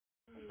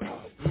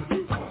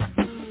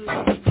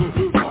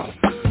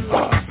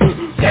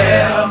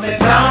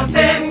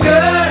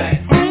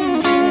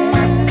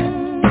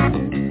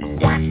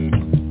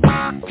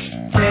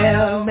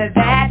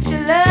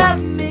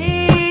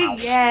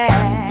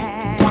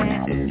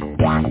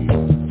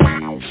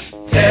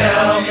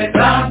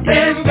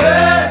something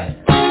good.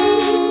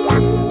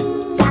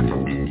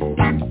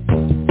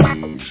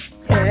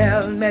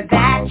 Tell me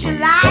that you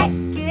like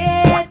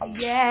it,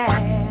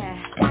 yeah.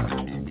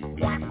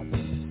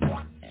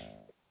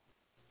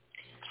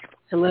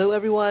 Hello,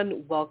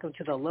 everyone. Welcome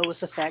to the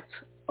L.O.I.S Effect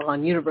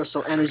on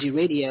Universal Energy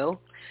Radio.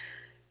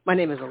 My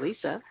name is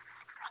Alyssa.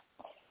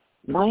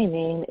 My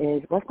name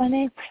is, what's my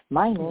name?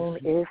 My name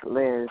is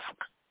Liz.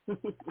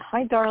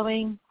 Hi,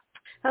 darling.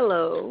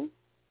 Hello.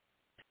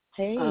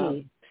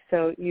 Hey.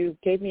 So you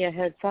gave me a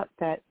heads up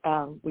that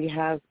we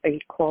have a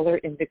caller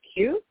in the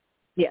queue?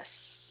 Yes.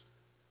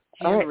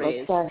 All right,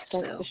 raised, let's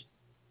start.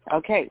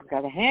 Okay, we've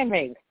got a hand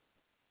raised.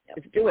 Yep.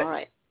 Let's do it. All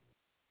right.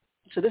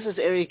 So this is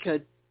area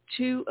code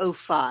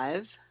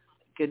 205.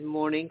 Good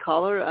morning,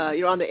 caller.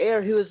 You're on the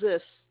air. Who is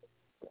this?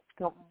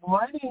 Good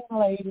morning,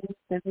 ladies.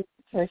 This is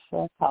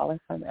Patricia calling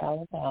from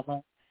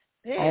Alabama.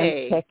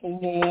 Hey. I'm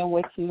checking in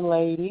with you,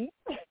 ladies.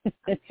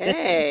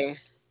 Hey.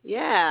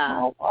 Yeah.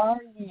 How are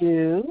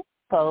you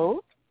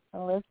both?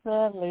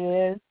 Alyssa,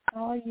 Liz,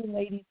 how are you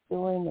ladies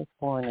doing this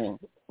morning?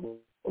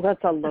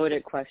 That's a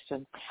loaded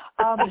question.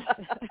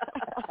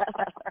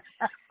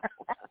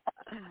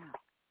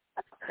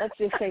 Let's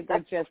just say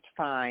they're just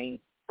fine.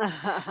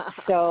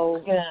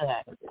 So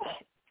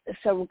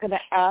we're going to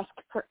ask,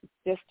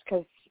 just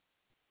because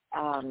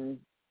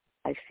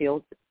I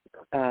feel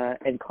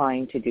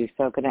inclined to do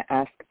so, I'm going to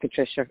ask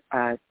Patricia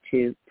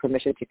to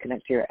permission to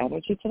connect to your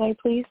energy today,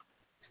 please.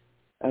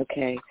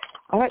 Okay.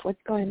 All right, what's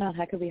going on?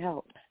 How can we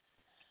help?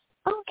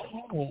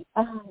 Okay.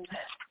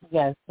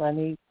 Yes, I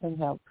need some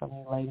help from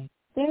you, ladies.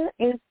 There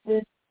is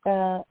this,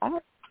 I'm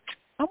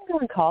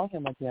going to call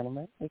him a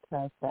gentleman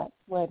because that's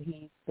how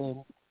he's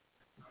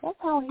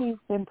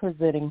been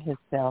presenting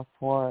himself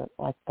for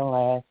like the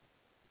last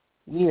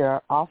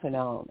year, off and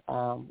on.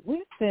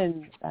 We've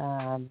been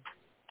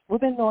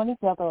knowing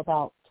each other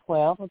about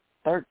 12 or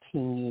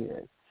 13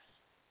 years.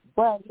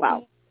 But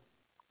wow.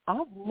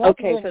 I've never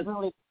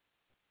really.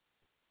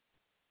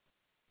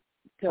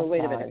 So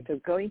wait a minute. So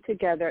going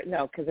together,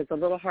 no, because it's a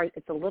little hard.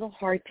 It's a little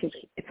hard to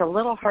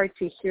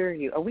hear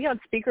you. Are we on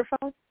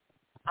speakerphone?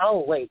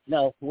 Oh wait,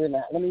 no, we're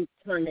not. Let me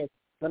turn it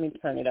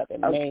up.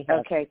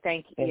 Okay,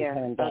 thank you.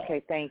 Yeah.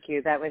 Okay, thank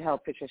you. That would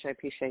help, Patricia. I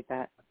appreciate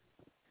that.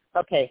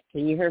 Okay,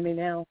 can you hear me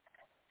now?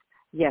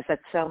 Yes,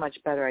 that's so much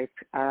better.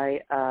 I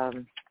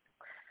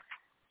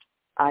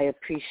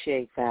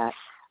appreciate that.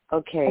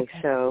 Okay.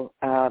 So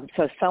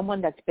someone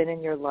that's been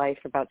in your life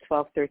for about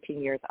 12,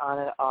 13 years on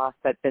and off,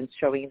 that's been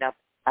showing up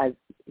as,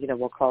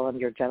 we'll call him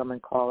your gentleman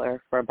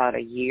caller for about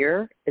a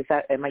year.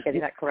 Am I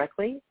getting that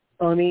correctly?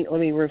 Let me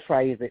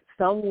rephrase it.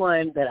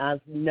 Someone that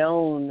I've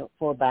known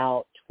for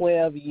about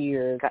 12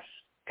 years.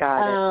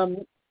 Got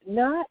it.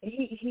 Not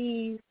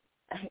he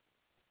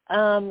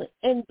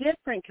in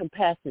different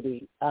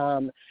capacities.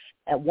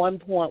 At one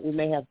point, we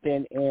may have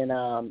been in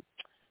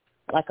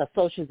like a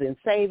socials and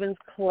savings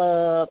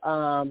club.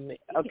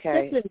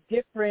 Okay. Just in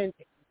different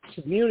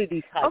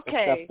community type of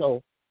stuff.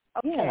 So,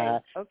 yeah.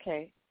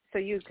 Okay. So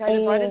you kind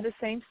of run in the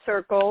same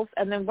circles,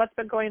 and then what's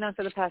been going on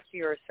for the past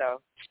year or so?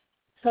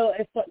 So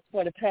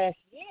for the past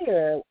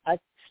year, I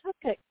took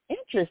an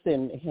interest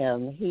in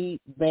him. He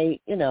made,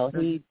 he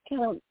kind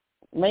of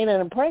made an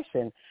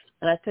impression,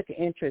 and I took an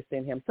interest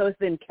in him. So it's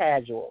been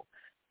casual.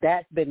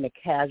 That's been the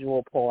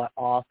casual part,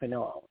 off and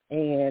on.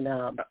 And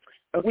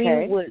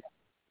we would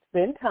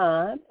spend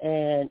time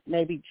and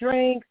maybe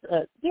drinks,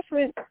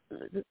 different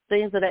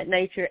things of that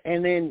nature,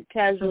 and then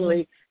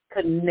casually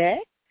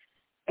connect.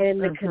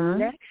 And the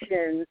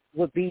connections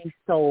would be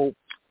so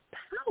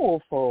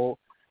powerful,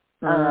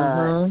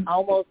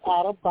 almost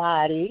out of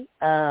body.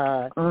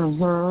 A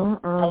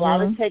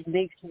lot of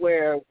techniques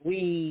where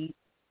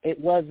it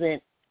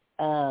wasn't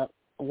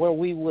where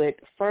we would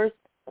first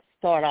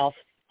start off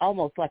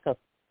almost like a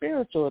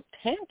spiritual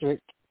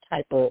tantric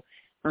type of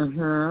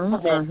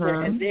connection,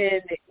 and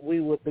then we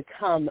would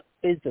become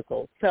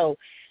physical. So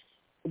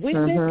we've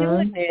been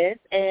doing this,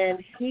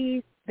 and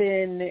he's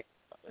been,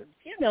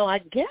 I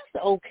guess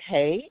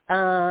okay.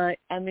 I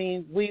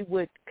mean, we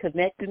would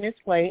connect in this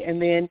way,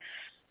 and then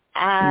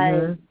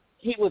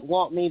he would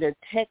want me to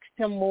text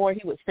him more.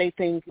 He would say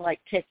things like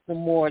text him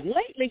more.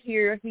 Lately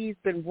here, he's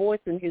been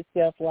voicing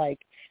himself like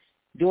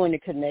doing the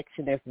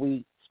connection if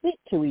we speak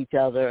to each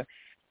other.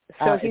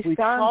 So he's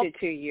bonded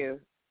to you.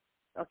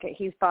 Okay,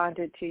 he's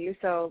bonded to you.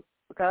 So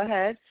go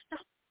ahead.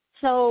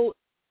 So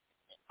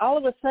all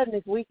of a sudden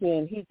this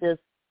weekend, he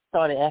just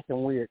started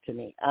acting weird to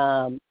me.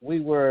 We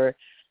were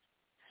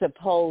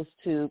supposed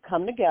to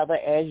come together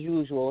as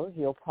usual.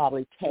 He'll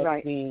probably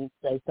text me,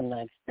 say some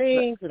nice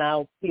things, and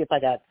I'll see if I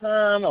got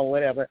time or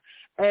whatever.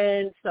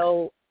 And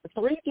so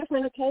 3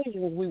 different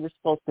occasions we were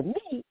supposed to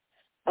meet,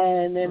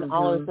 and then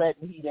all of a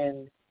sudden he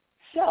didn't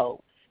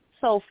show.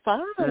 So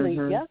finally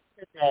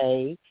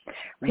yesterday,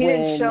 he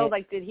didn't show.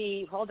 Like, did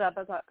he? Hold up,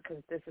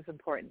 because this is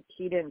important.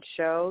 He didn't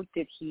show.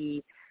 Did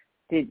you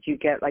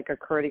get like a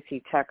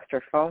courtesy text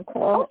or phone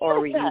call, or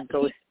were you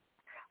ghost?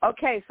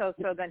 Okay, so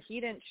then he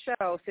didn't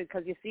show,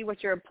 because you see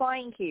what you're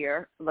implying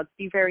here. Let's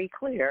be very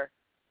clear.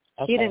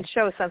 He didn't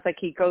show. It sounds like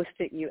he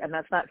ghosted you, and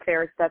that's not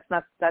fair. That's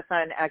not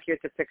an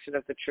accurate depiction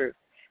of the truth,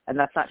 and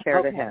that's not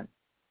fair to him.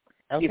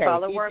 Okay. Do you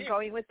follow where I'm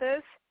going with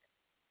this?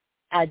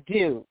 I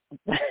do,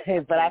 but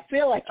I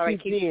feel like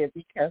he did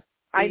because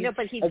I know,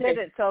 but he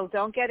didn't. So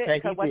don't get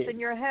it. So what's in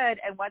your head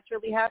and what's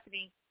really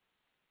happening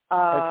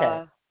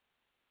are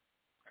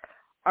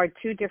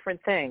two different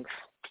things.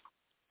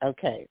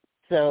 Okay.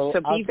 So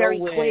be very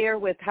clear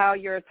with how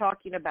you're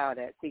talking about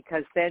it,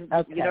 because then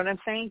you know what I'm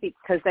saying.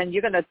 Because then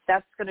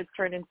that's gonna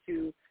turn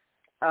into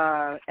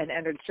an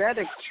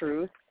energetic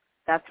truth.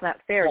 That's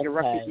not fair.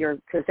 Okay. You're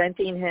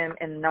presenting him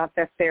in not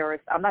the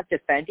fairest. I'm not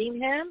defending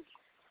him.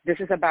 This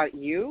is about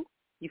you.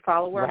 You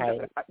follow where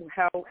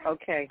how?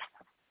 Okay.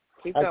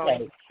 Keep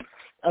going.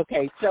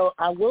 Okay. So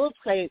I will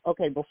say,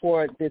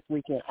 before this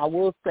weekend, I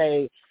will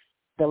say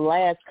the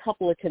last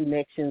couple of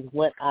connections.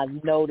 What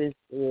I've noticed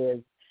is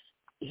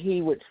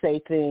he would say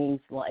things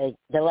like,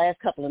 the last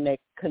couple of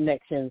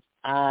connections,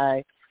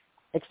 I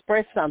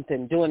expressed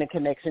something during a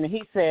connection, and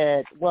he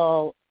said,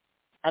 well,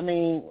 I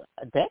mean,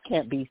 that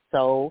can't be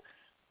so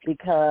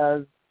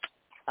because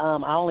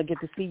I only get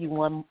to see you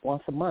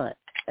once a month.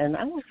 And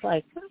I was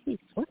like,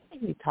 what are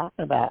you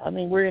talking about? I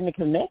mean, we're in a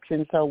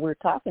connection, so we're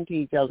talking to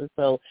each other.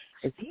 So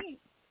is he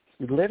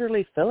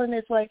literally feeling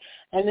this way?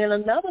 And then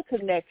another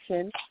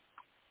connection,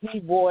 he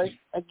voiced,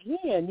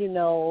 again,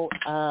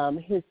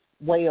 his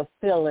way of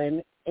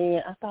feeling.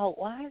 And I thought,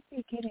 why is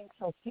he getting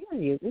so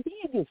serious? Is he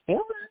in his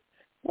feelings?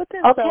 But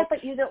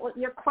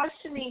you're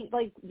questioning,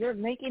 like, you're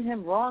making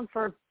him wrong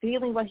for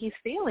feeling what he's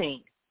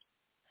feeling.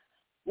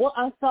 Well,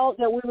 I thought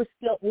that we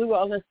were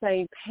on the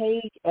same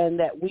page, and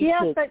that we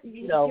could, but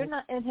you're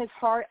not in his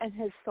heart and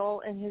his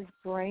soul and his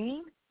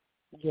brain.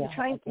 Yeah, you're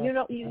trying.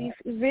 You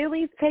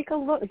really take a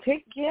look. As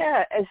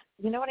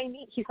you know what I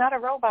mean. He's not a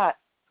robot.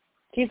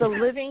 He's a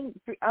living.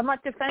 I'm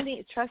not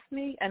defending. Trust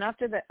me. And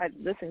after that,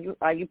 listen.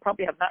 You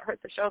probably have not heard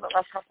the show the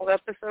last couple of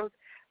episodes.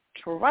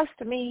 Trust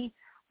me.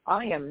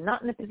 I am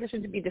not in a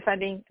position to be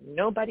defending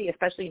nobody,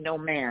 especially no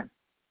man.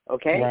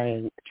 Okay.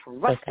 Right.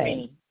 Trust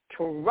me.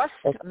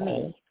 Trust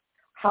me.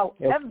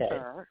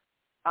 However,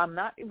 I'm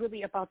not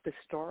really about the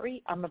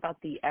story. I'm about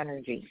the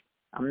energy.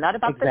 I'm not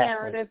about the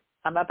narrative.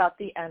 I'm about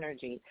the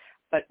energy.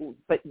 But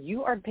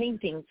you are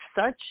painting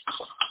such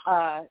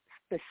a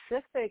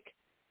specific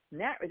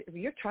narrative.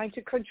 You're trying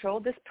to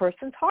control this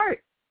person's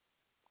heart.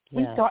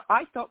 Yeah.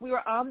 I thought we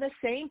were on the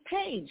same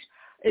page.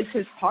 Is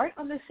his heart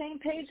on the same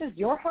page as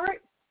your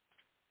heart?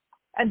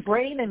 And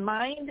brain and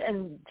mind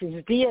and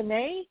his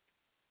DNA?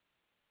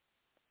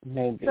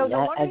 Maybe. So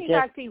no wonder he's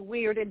acting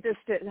weird and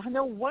distant.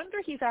 No wonder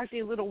he's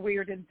acting a little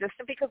weird and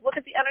distant, because look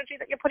at the energy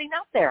that you're putting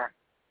out there.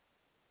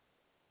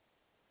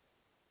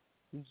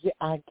 Yeah,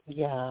 I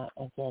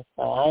guess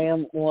so. I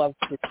am more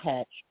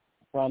detached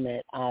from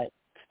it. I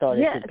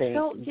started to think.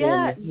 So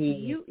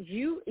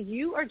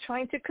you are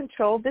trying to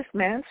control this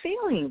man's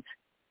feelings.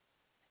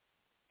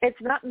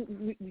 It's not,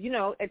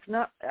 it's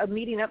not a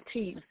meeting up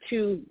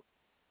to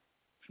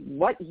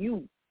what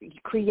you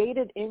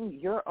created in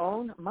your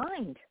own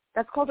mind.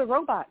 That's called a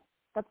robot.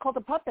 That's called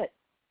a puppet.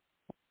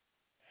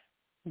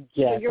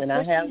 Yes, so you're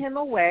pushing him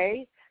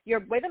away.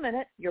 Wait a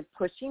minute. You're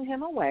pushing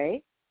him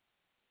away,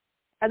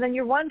 and then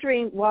you're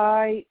wondering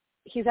why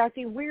he's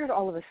acting weird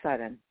all of a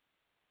sudden.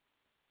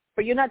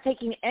 But you're not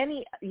taking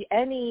any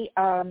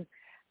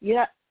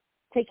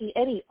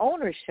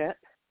ownership.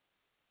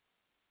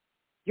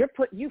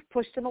 You've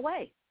pushed him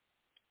away.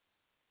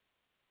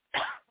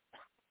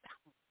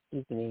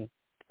 Excuse me.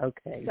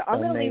 Okay. So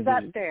I'm going to leave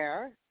that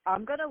there.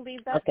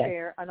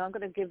 There, and I'm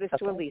going to give this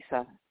to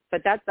Alyssa.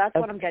 But that's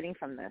what I'm getting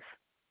from this.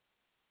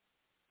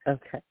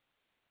 Okay.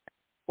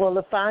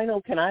 Well,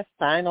 can I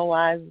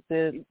finalize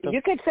this?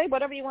 You could say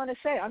whatever you want to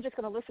say. I'm just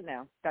going to listen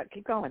now.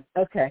 Keep going.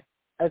 Okay.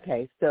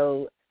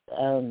 So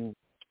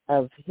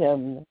of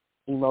him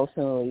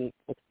emotionally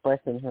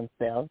expressing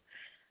himself,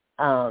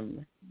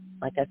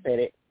 like I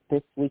said,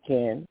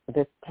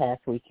 this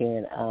past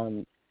weekend,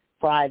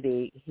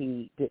 Friday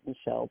he didn't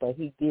show, but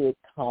he did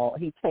call.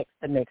 He texted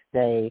the next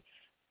day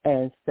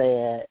and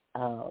said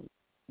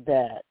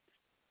that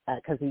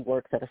because he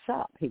works at a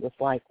shop, he was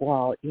like,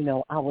 well,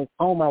 I was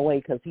on my way,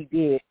 because he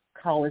did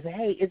call and say,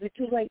 hey, is it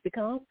too late to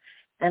come?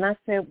 And I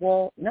said,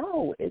 well,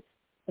 no, it's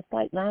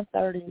like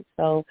 9:30,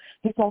 so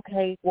he's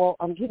okay. Well,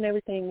 I'm getting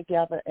everything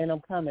together and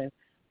I'm coming.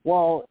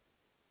 Well,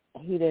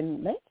 he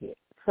didn't make it,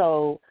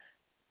 so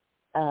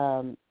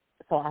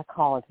I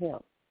called him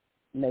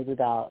maybe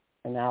about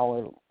an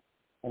hour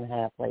and a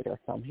half later or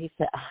something. He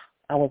said,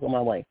 I was on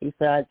my way. He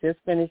said, I just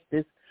finished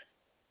this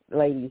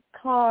lady's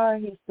car.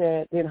 He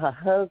said, then her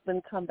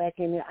husband come back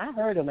in there. I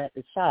heard him at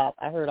the shop.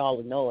 I heard all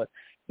the noise.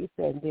 He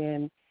said,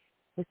 man,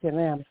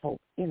 I'm so,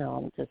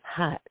 I'm just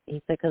hot.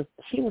 He said, because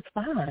she was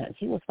fine.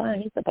 He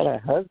said, but her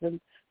husband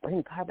bring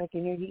the car back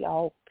in here. He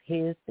all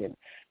pissed and,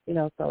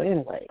 so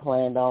anyway,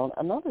 planned on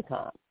another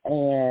time.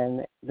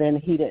 And then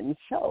he didn't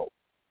show.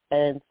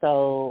 And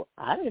so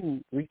I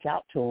didn't reach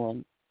out to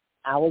him.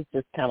 I was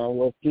just kind of a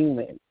little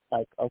fuming,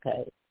 like,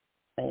 okay,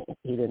 and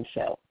he didn't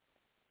show.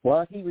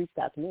 Well, he reached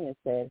out to me and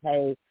said,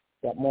 hey,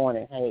 that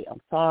morning, hey,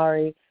 I'm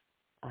sorry.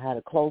 I had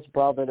a close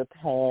brother to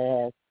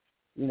pass,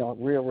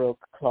 real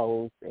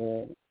close,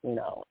 and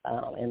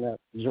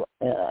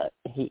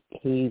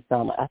he's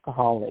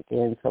alcoholic,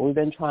 and so we've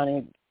been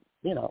trying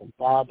to,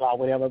 blah blah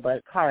whatever,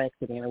 but car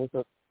accident. It was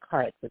a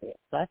car accident.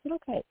 So I said,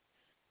 okay.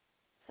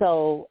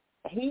 So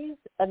he's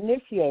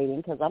initiating,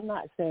 because I'm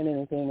not saying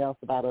anything else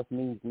about us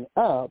meeting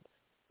up.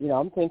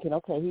 I'm thinking,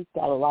 okay, he's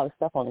got a lot of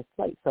stuff on his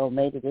plate, so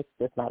maybe this is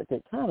just not a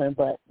good timing.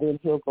 But then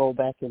he'll go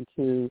back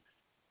into,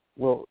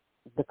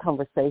 the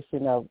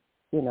conversation of,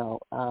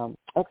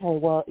 okay,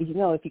 well, if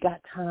you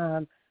got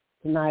time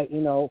tonight,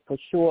 for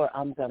sure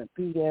I'm going to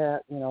be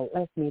there,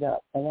 let's meet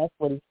up. And that's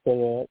what he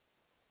said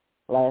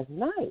last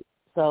night.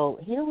 So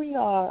here we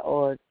are,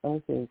 or let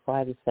me see,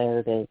 Friday,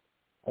 Saturday,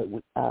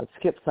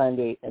 skip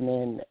Sunday, and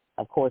then,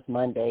 of course,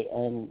 Monday,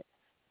 and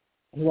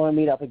he want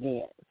to meet up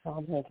again. So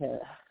I'm thinking,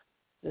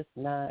 just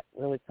not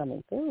really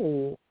coming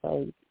through.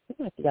 So it seems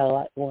like you got a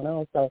lot going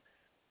on. So,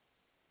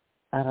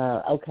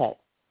 okay.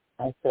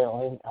 I said,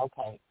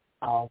 okay,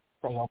 I'll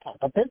say okay.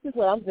 But this is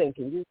what I'm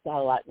thinking. You've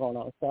got a lot going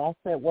on. So I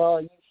said, well,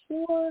 are you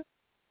sure?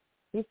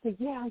 He said,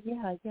 yeah,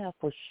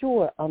 for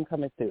sure I'm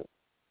coming through.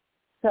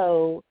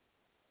 So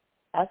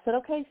I said,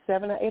 okay,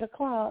 7 or 8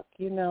 o'clock,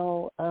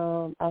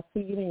 I'll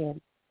see you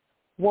then.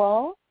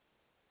 Well,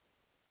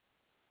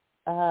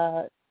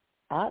 my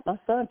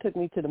son took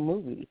me to the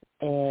movies,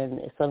 and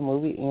so the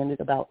movie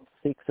ended about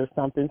 6 or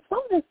something.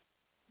 Someone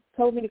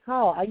told me to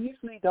call. I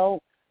usually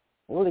don't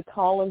really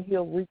call him.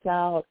 He'll reach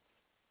out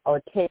or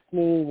text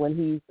me when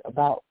he's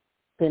about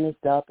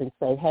finished up and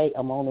say, hey,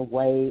 I'm on the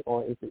way,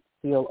 or is it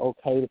still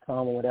okay to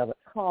come or whatever.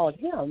 I called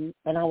him,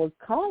 and I was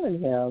calling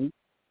him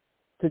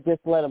to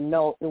just let him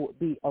know it would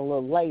be a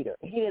little later.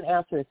 He didn't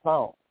answer his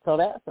phone, so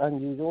that's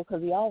unusual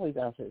because he always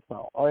answers his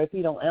phone. Or if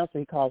he don't answer,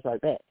 he calls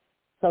right back.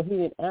 So he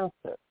didn't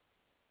answer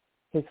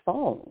his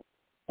phone,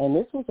 and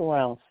this was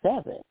around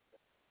 7.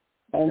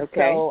 And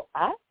so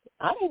I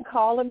didn't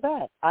call him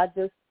back. I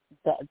just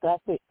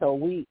that's it. So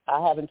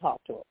I haven't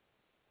talked to him.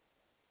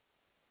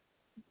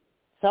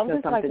 So I'm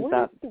just like,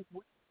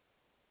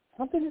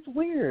 something is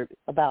weird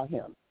about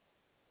him.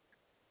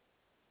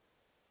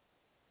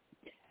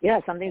 Yeah,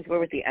 something's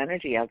weird with the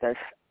energy of this.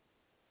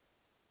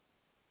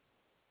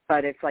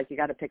 But it's like you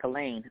got to pick a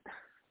lane,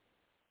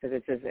 because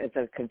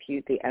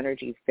the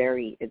energy is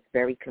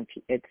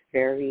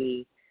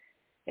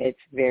it's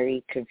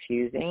very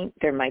confusing.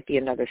 There might be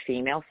another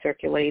female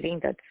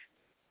circulating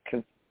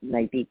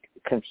might be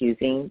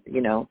confusing.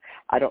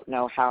 I don't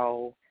know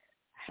how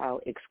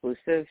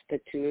exclusive the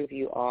two of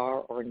you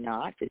are or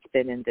not. It's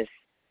been in this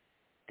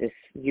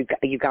you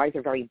guys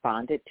are very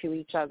bonded to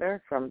each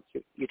other. From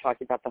you're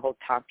talking about the whole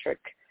tantric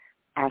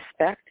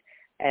aspect,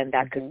 and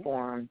that could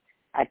form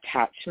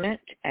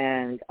attachment.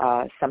 And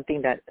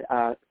something that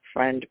a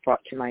friend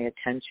brought to my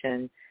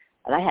attention,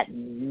 and I had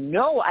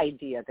no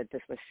idea that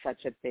this was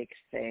such a big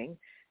thing,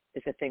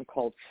 is a thing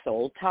called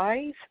soul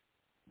ties.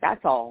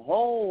 That's a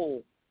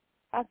whole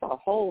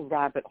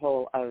rabbit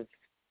hole of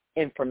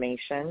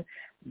information,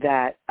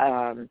 that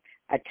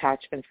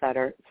attachments that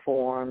are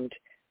formed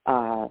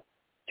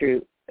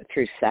through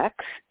sex,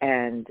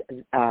 and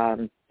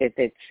if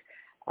it's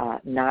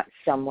not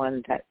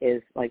someone that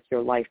is like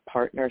your life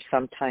partner,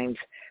 sometimes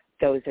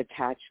those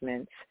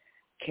attachments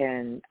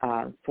can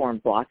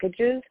form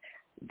blockages.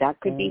 That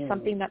could be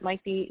something that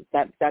might be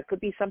that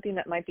could be something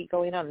that might be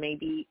going on.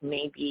 Maybe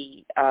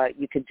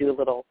you could do a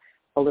little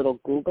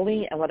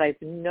Googling. And what I've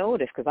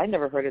noticed, because I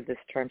never heard of this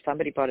term,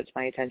 somebody brought it to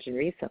my attention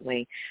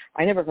recently.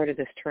 I never heard of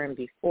this term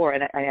before,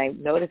 and I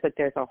noticed that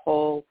there's a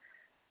whole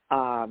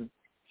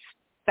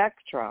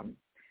spectrum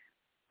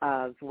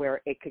of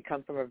where it could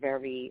come from a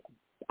very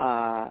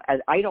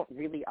I don't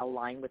really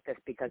align with this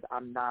because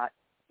I'm not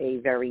a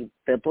very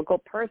biblical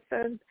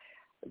person.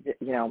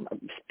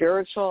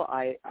 Spiritual,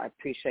 I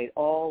appreciate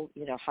all,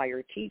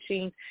 higher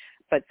teaching,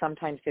 but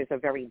sometimes there's a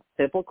very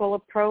biblical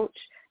approach.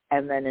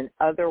 And then in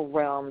other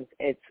realms,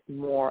 it's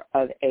more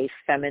of a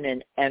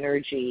feminine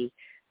energy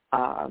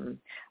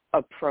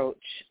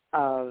approach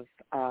of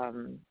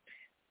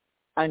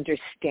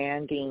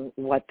understanding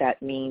what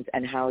that means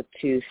and how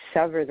to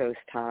sever those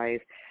ties.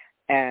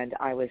 And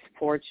I was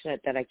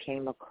fortunate that I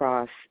came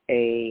across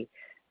a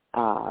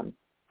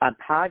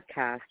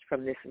podcast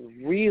from this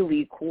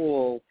really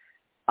cool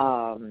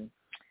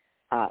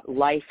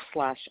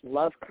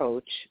life/love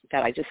coach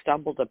that I just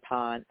stumbled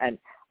upon, and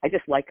I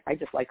just like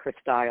her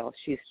style.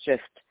 She's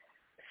just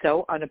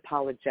so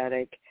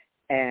unapologetic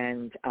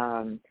and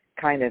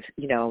kind of,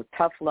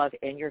 tough love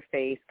in your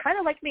face, kind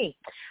of like me,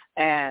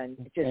 and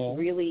just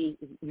really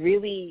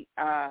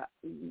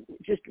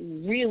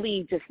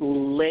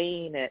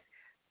laying it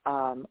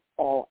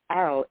all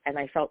out. And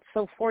I felt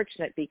so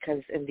fortunate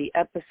because in the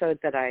episode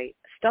that I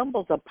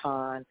stumbled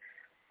upon,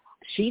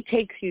 she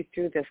takes you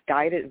through this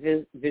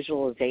guided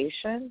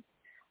visualization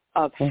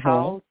of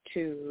how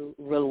to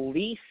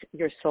release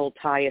your soul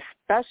tie,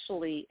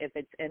 especially if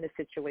it's in a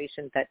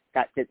situation that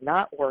did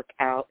not work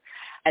out,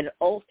 and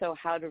also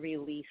how to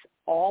release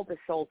all the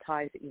soul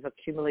ties that you've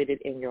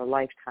accumulated in your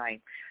lifetime.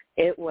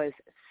 It was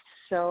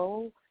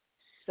so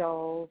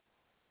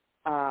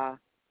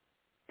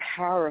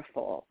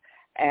powerful.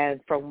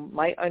 And from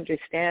my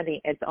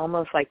understanding, it's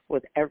almost like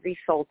with every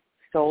soul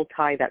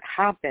tie that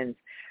happens,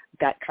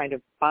 that kind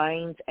of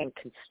binds and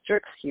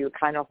constricts you,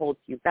 kind of holds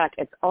you back.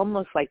 It's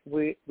almost like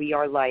we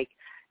are like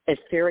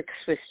etheric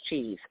Swiss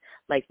cheese.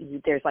 Like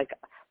there's like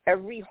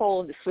every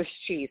hole in the Swiss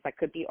cheese that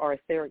could be our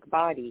etheric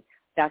body.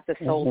 That's a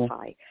soul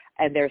tie.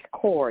 And there's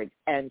cords.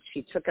 And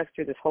she took us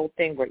through this whole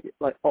thing where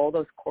like all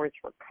those cords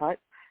were cut.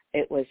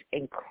 It was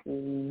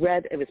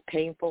it was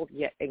painful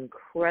yet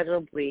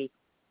incredibly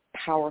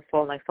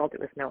powerful, and I felt it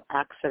was no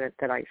accident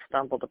that I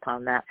stumbled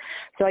upon that.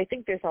 So I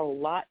think there's a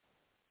lot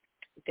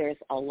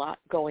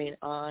going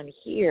on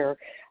here,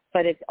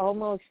 but it's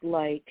almost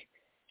like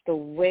the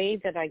way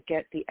that I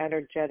get the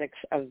energetics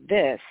of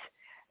this,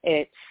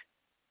 it's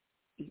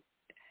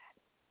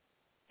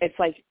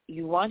like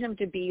you want him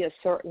to be a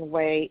certain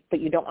way,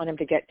 but you don't want him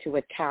to get too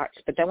attached.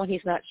 But then when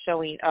he's not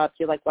showing up,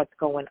 you're like, what's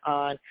going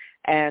on?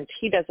 And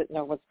he doesn't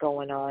know what's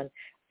going on.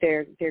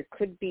 There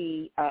could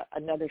be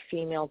another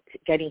female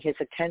getting his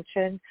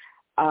attention,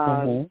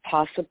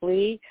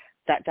 possibly.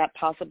 That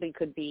possibly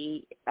could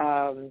be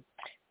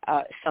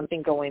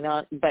something going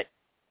on. But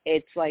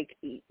it's like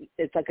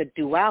a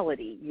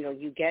duality. You know,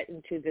 you get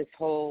into this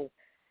whole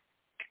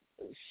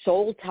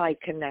soul tie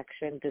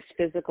connection, this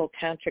physical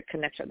tantric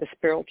connection, the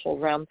spiritual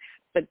realm,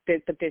 but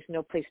there's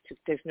no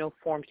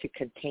form to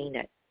contain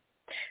it.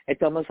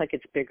 It's almost like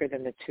it's bigger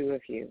than the two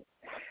of you.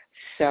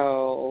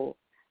 So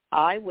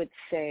I would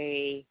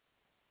say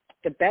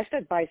the best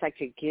advice I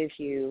could give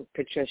you,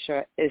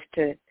 Patricia, is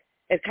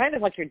it's kind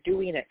of like you're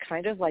doing it,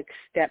 kind of like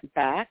step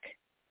back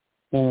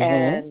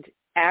and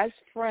as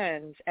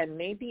friends, and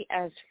maybe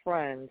as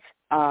friends,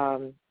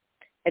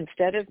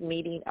 instead of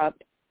meeting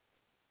up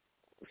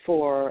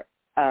for,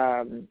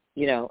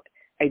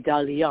 a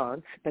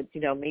dalliance, but,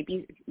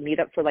 maybe meet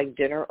up for like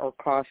dinner or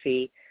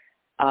coffee,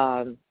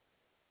 not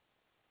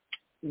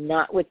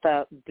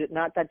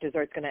that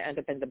dessert's going to end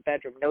up in the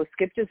bedroom. No,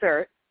 skip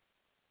dessert.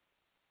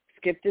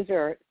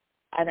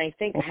 And I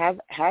think have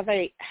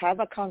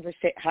a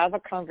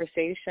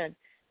conversation,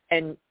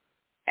 and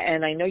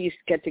I know you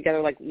get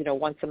together like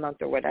once a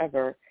month or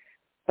whatever,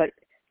 but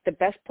the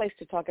best place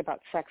to talk about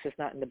sex is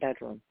not in the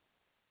bedroom.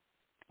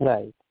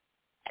 Right.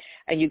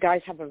 And you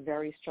guys have a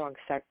very strong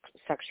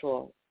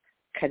sexual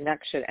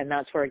connection, and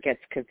that's where it gets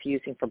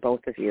confusing for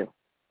both of you.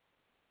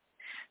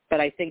 But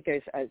I think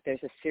there's a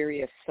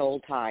serious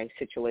soul tie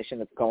situation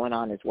that's going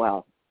on as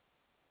well.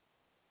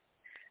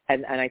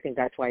 And I think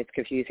that's why it's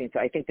confusing. So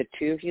I think the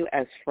two of you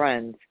as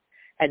friends,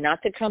 and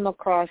not to come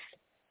across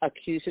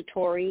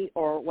accusatory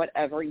or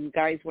whatever, you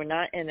guys were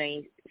not in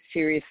a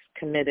serious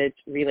committed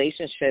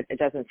relationship. It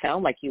doesn't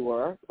sound like you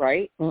were,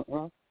 right?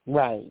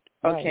 Right.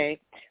 Okay.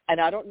 And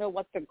I don't know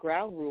what the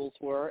ground rules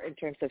were in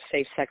terms of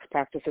safe sex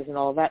practices and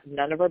all that.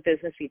 None of our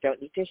business. You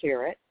don't need to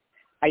hear it.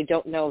 I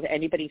don't know if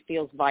anybody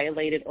feels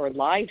violated or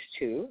lied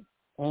to.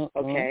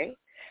 Okay.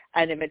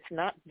 And if it's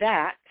not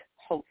that,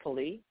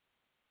 hopefully,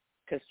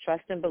 because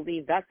trust and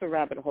believe that's a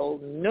rabbit hole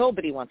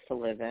nobody wants to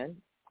live in,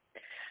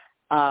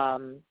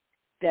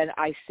 then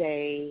I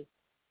say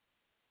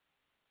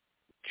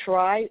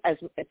try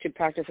to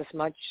practice as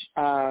much,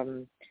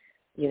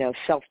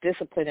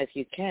 self-discipline as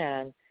you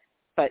can,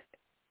 but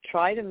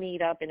try to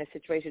meet up in a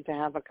situation to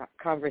have a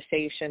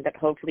conversation that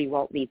hopefully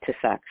won't lead to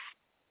sex,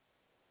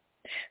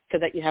 so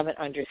that you have an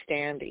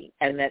understanding.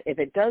 And that if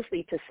it does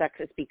lead to sex,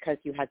 it's because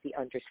you had the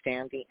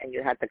understanding and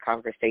you had the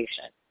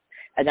conversation.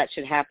 And that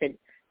should happen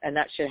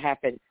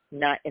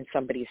not in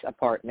somebody's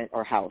apartment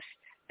or house.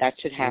 That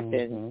should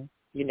happen,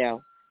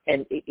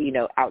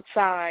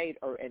 outside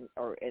or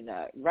in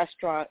a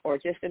restaurant, or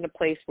just in a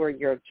place where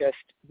you're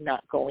just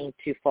not going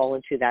to fall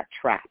into that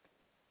trap.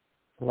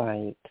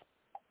 Right.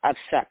 Of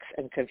sex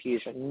and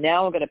confusion.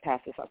 Now I'm going to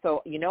pass this on.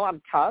 So,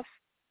 I'm tough,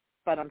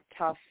 but I'm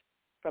tough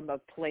from a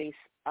place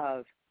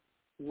of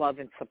love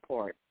and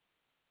support.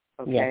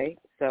 Okay? Yes.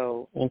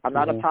 So I'm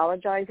not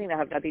apologizing. I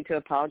have nothing to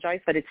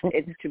apologize, but it's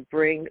to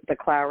bring the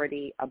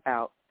clarity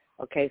about.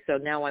 Okay? So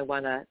now I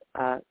want to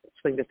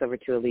swing this over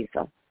to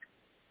Alyssa.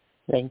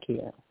 Thank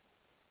you.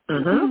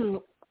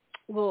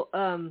 Well,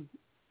 I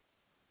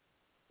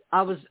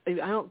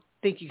don't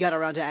think you got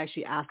around to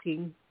actually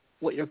asking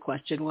what your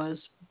question was.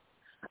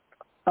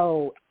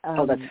 The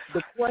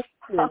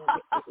question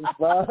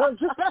was,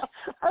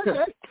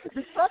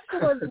 the question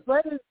was,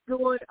 what is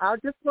going? I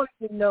just want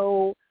to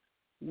know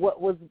what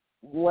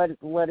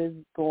is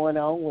going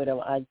on with him.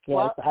 I guess.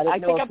 Well, I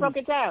think I broke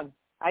it down.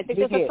 I think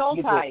there's a soul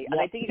tie, and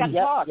I think you got to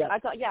talk. I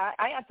thought,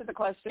 I answered the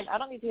question. I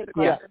don't need to hear the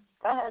question.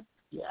 Go ahead.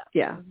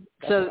 Yeah.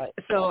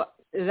 So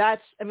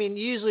that's. I mean,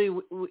 usually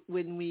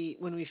when we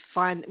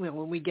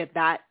get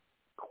that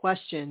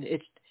question,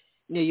 it's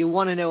you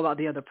want to know about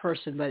the other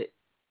person, but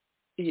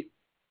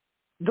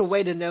the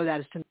way to know that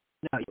is to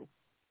know you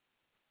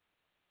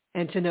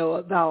and to know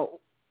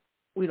about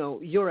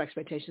your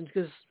expectations,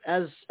 because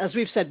as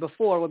we've said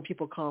before, when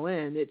people call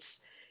in,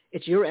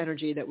 it's your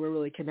energy that we're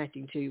really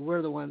connecting to.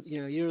 We're the one,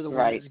 you're the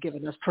one who's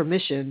given us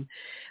permission.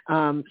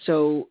 I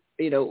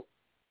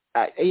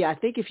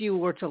think if you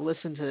were to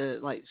listen to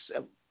like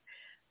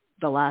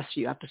the last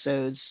few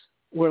episodes,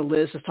 where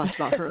Liz has talked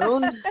about her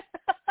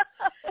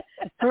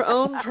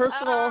own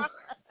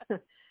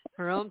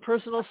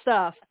personal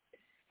stuff,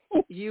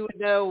 you would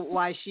know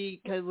why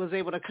she was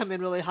able to come in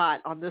really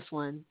hot on this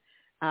one.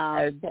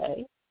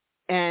 Okay.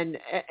 And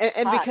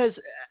because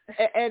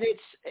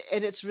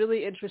it's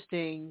really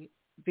interesting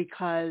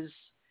because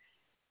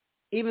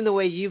even the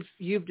way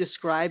you've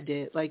described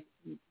it, like,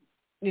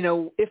 you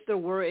know, if there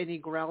were any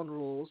ground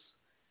rules,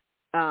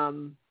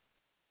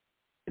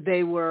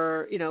 they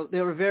were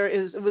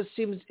very,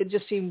 it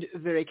just seemed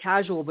very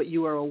casual, but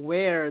you are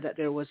aware that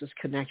there was this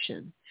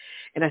connection.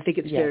 And I think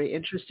it's very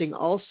interesting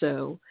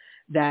also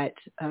that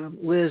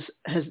Liz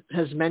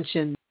has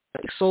mentioned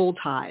like soul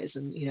ties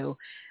and, you know,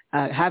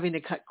 having to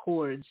cut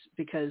cords,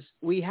 because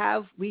we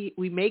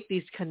make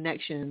these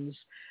connections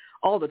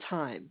all the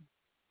time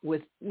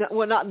with,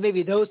 well, not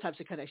maybe those types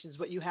of connections,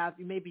 but you have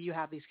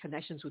these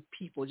connections with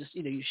people, just,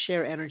 you know, you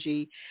share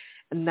energy.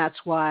 And that's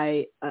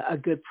why a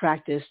good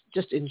practice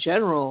just in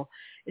general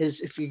is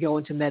if you go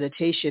into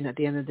meditation at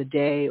the end of the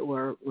day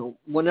or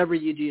whenever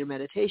you do your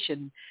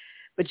meditation,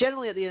 but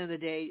generally at the end of the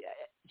day,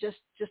 just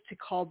to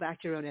call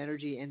back your own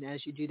energy. And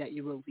as you do that,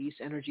 you release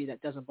energy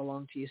that doesn't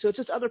belong to you. So it's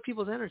just other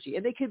people's energy.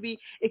 And it could be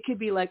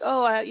like,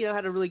 oh, I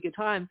had a really good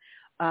time.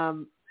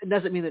 It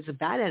doesn't mean it's a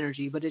bad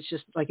energy, but it's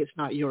just like, it's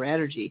not your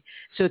energy.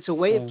 So it's a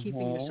way of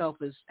keeping yourself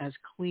as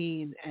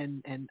clean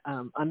and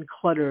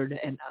uncluttered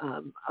and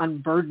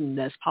unburdened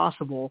as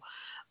possible.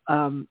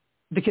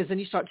 Because then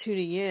you start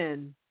tuning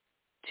in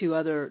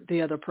to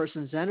the other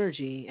person's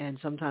energy. And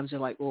sometimes they're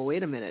like, well,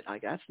 wait a minute.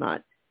 Like, that's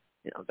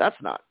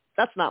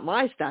not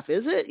my stuff,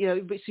 is it? You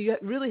know, so you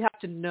really have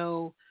to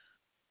know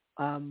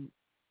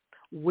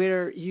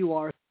where you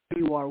are,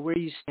 where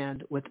you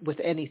stand with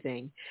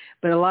anything.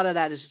 But a lot of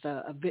that is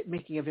a bit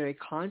making a very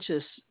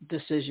conscious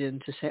decision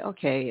to say,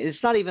 okay,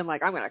 it's not even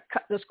like I'm going to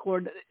cut this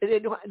cord.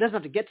 It doesn't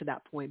have to get to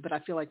that point, but I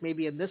feel like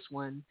maybe in this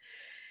one,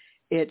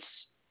 it's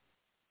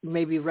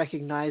maybe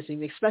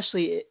recognizing,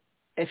 especially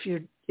if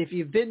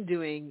you've been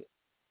doing,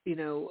 you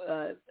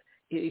know,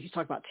 you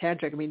talk about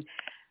tantric. I mean,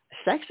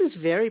 sex is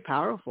very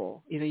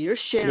powerful. You know, you're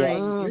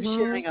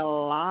sharing a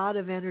lot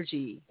of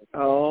energy.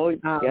 Oh,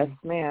 yes,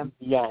 ma'am.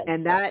 Yes.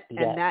 And that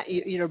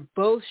you're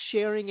both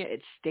sharing it.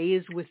 It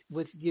stays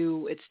with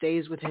you. It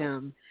stays with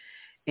him.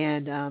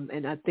 And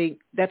I think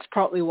that's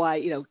partly why,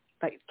 you know,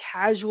 like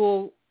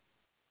casual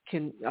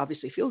can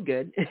obviously feel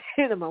good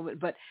in a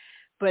moment, but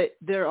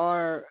there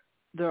are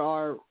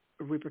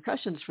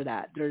repercussions for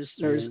that. There's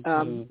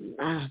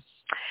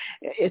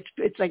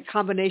it's like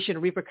combination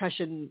of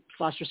repercussion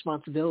 /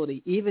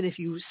 responsibility. Even if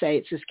you say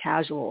it's just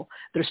casual,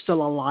 there's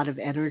still a lot of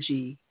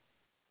energy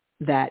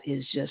that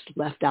is just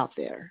left out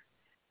there.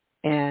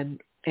 And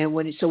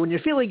when you're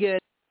feeling good,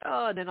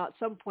 then at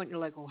some point you're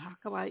like, well, how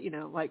come I, you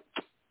know, like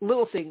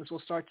little things will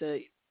start to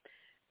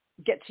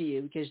get to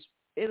you, because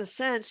in a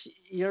sense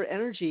your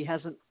energy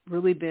hasn't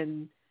really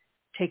been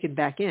taken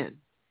back in.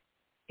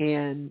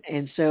 And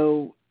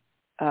so,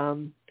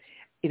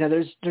 you know,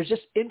 there's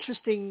just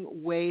interesting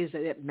ways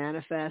that it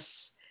manifests.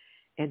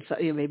 And so,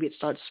 you know, maybe it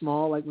starts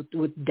small, like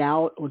with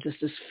doubt, or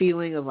just this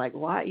feeling of like,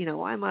 why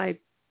am I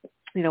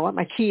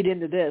keyed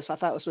into this? I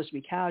thought it was supposed to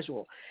be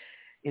casual.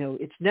 You know,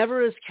 it's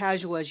never as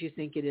casual as you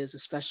think it is,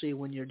 especially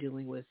when you're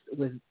dealing with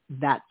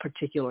that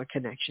particular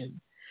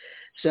connection.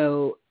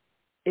 So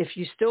if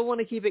you still want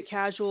to keep it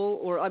casual,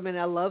 or, I mean,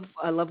 I love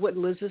what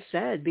Liz has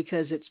said,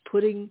 because it's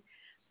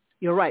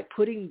you're right,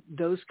 putting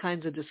those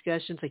kinds of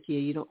discussions, like,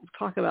 you don't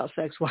talk about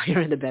sex while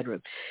you're in the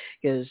bedroom,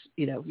 because,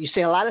 you know, you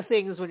say a lot of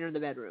things when you're in the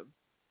bedroom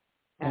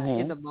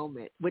in the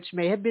moment, which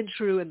may have been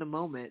true in the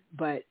moment,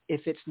 but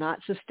if it's not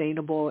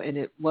sustainable and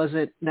it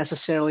wasn't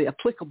necessarily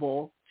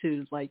applicable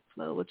to, like,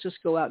 well, let's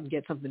just go out and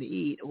get something to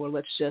eat, or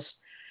let's just,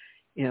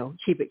 you know,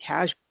 keep it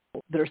casual.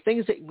 There are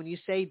things that when you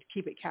say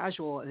keep it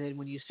casual, and then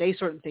when you say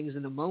certain things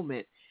in the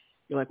moment,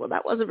 you're like, well,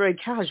 that wasn't very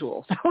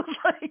casual. That was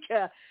like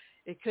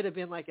it could have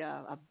been like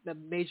a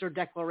major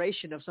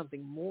declaration of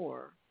something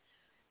more.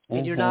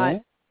 And you're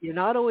not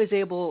always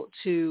able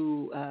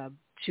to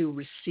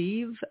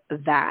receive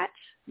that.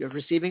 You're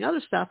receiving other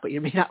stuff, but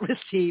you may not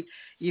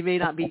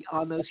be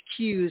on those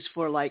cues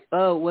for, like,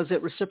 oh, was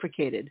it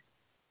reciprocated?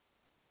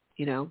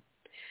 You know,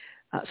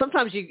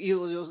 sometimes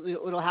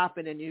it'll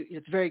happen, and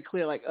it's very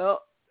clear, like, oh,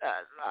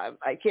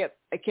 I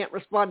can't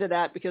respond to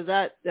that because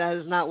that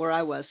is not where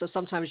I was. So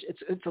sometimes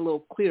it's a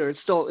little clearer. It's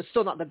still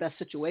not the best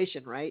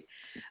situation, right?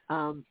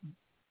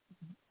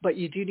 But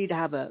you do need to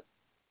have a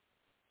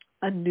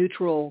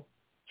neutral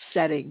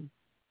setting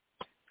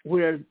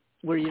where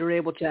you're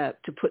able to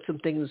put some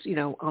things, you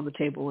know, on the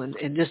table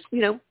and just,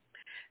 you know,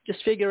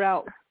 just figure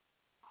out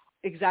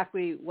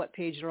exactly what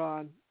page you're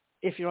on,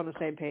 if you're on the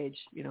same page,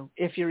 you know,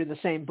 if you're in the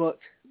same book,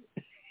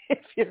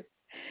 if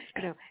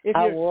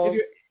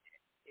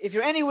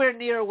you're anywhere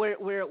near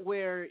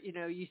where you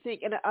know you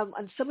think, and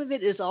some of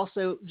it is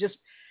also just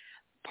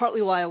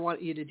partly why I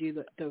want you to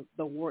do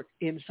the work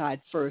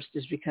inside first,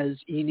 is because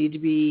you need to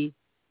be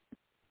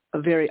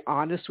very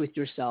honest with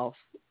yourself,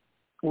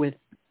 with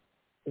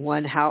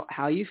one,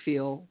 how you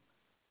feel,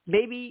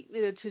 maybe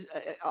to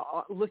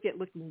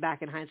looking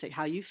back in hindsight,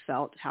 how you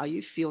felt, how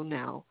you feel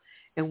now,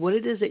 and what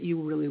it is that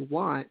you really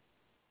want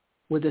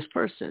with this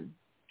person.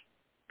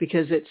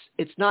 Because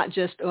it's not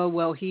just, oh,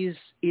 well, he's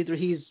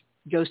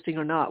ghosting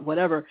or not,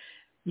 whatever.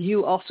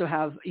 You also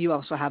have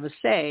a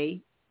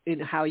say in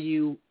how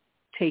you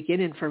take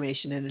in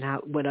information and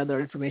what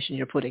other information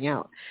you're putting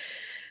out.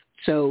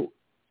 So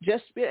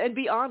and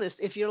be honest.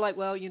 If you're like,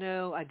 well,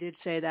 I did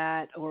say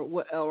that,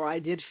 or I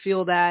did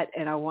feel that,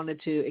 and I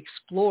wanted to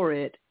explore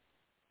it,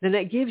 then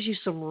that gives you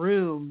some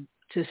room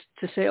to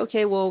say,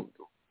 okay, well,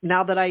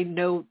 now that I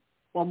know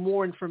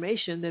more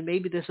information, then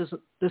maybe this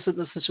isn't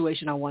the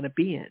situation I want to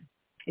be in.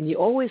 And you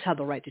always have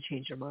the right to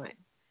change your mind.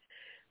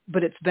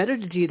 But it's better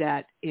to do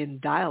that in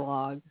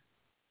dialogue,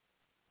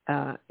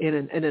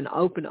 in an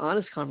open,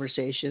 honest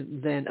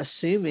conversation, than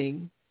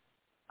assuming,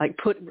 like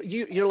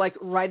you're like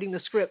writing the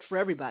script for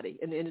everybody,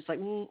 and it's like,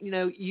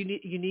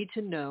 you need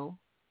to know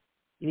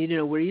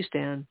where you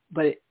stand,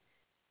 but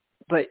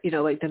like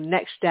the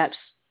next steps,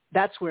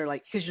 that's where,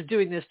 like, because you're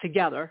doing this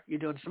together, you're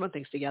doing some other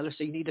things together,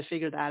 so you need to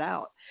figure that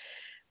out.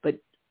 But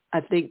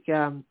I think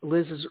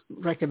Liz's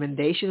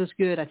recommendation is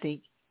good. I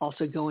think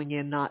also going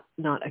in not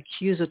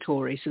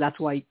accusatory, so that's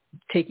why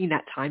taking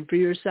that time for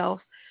yourself,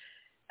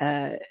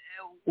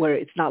 where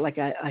it's not like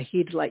a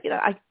heat, like,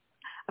 I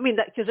mean,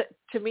 because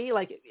to me,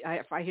 like,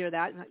 if I hear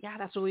that, I'm like, yeah,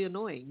 that's really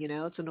annoying.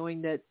 It's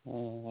annoying that,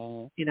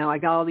 I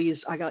got all these,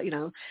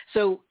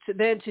 so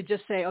to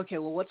just say, okay,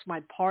 well, what's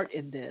my part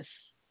in this?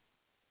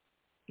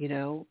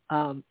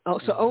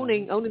 Also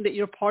owning that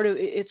you're part of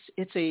it.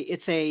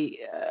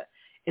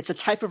 It's a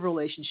type of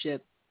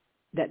relationship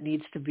that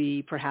needs to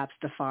be perhaps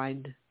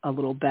defined a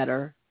little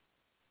better.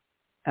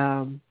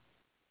 And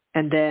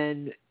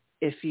then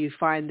if you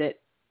find that,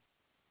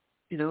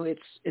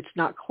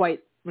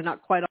 we're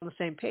not quite on the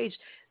same page,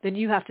 then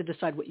you have to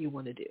decide what you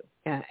want to do.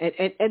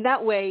 And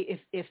that way,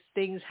 if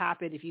things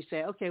happen, if you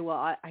say, okay, well,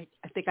 I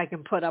think I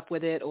can put up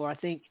with it, or I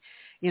think,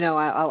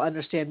 I'll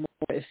understand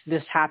more if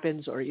this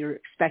happens, or you're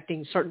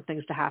expecting certain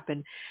things to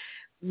happen,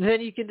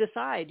 then you can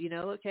decide,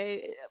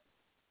 okay,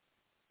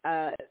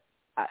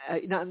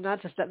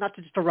 not just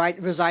to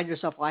resign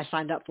yourself. Well, I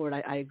signed up for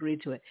it. I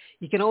agreed to it.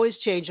 You can always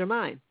change your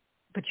mind,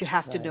 but you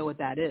have to know what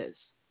that is.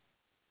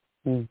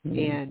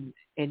 Mm-hmm.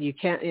 And you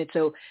can't.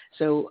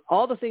 So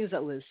all the things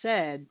that Liz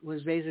said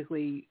was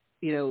basically,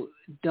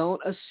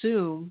 don't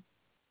assume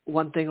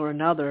one thing or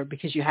another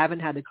because you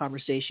haven't had the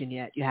conversation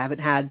yet. You haven't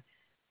had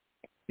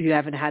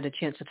a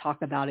chance to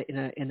talk about it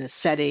in a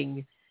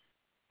setting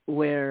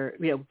where,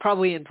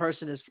 probably in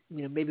person is,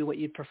 maybe what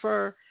you'd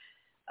prefer.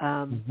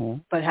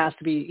 But it has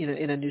to be,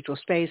 in a neutral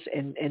space.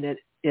 And it,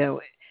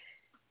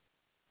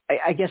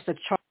 I guess the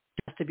charge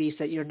has to be so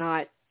that you're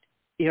not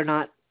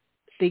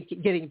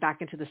getting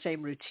back into the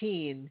same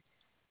routine.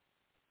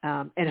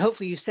 And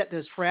hopefully you set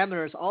those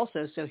parameters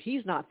also, so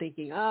he's not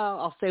thinking, oh,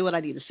 I'll say what I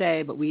need to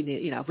say, but we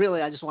need,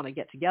 really, I just want to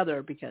get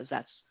together because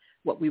that's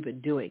what we've been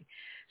doing.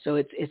 So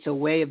it's a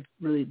way of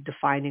really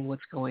defining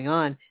what's going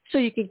on, so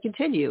you can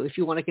continue if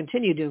you want to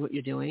continue doing what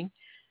you're doing,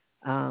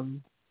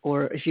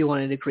 or if you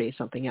wanted to create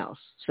something else.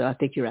 So I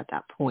think you're at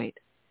that point.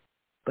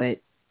 But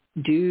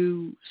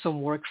do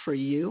some work for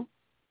you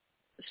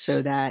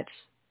so that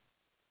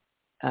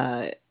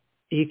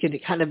you can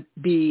kind of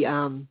be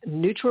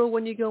neutral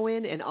when you go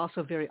in, and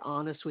also very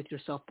honest with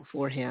yourself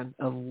beforehand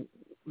of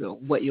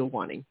what you're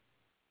wanting.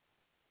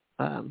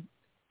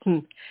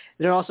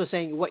 They're also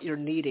saying what you're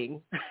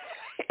needing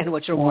and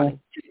what you're wanting.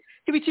 It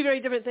could be two very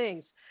different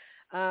things.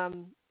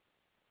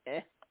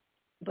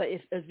 But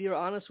if you're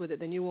honest with it,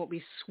 then you won't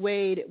be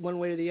swayed one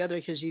way or the other,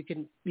 because you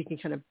can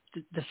kind of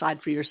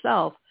decide for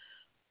yourself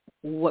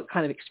what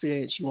kind of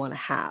experience you want to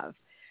have.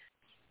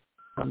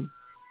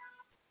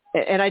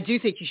 And I do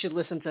think you should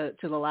listen to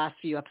the last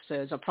few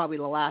episodes, or probably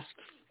the last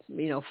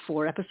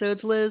 4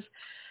 episodes, Liz.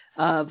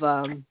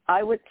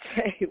 I would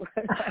say,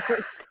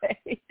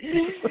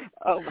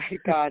 oh my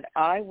God,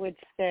 I would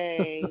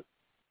say,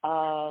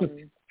 I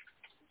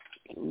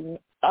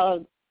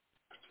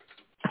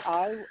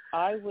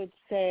would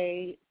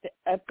say the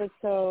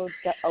episode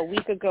that a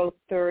week ago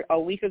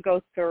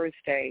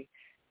Thursday,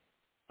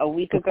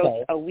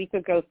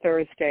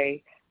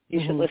 you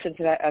should listen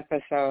to that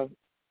episode,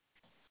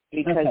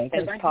 because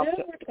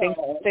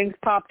things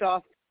popped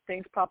off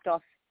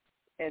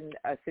in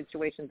a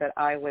situation that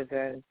I was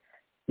in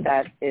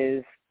that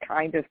is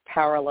kind of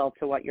parallel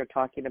to what you're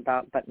talking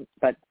about, but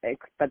the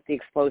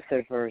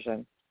explosive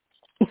version.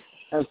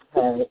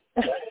 Okay.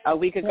 A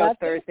week ago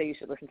Thursday, you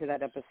should listen to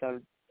that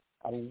episode.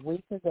 A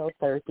week ago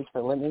Thursday.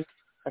 So let me.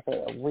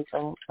 Okay, a week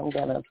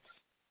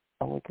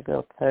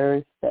ago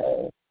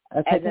Thursday.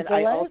 Okay, and then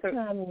last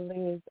time,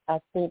 Liz, I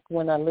think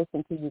when I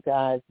listened to you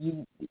guys,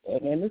 and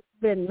it's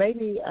been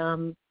maybe, I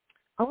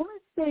want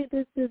to say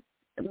this is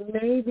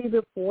maybe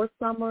before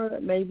summer,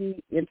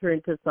 maybe enter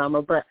into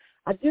summer, but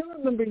I do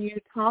remember you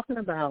talking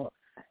about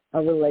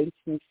a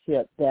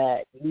relationship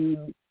that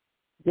you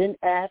didn't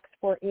ask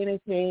for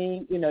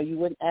anything, you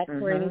wouldn't ask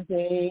for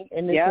anything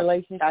in this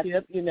relationship,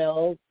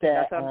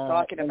 That's what I'm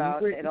talking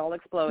about. It all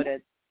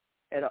exploded.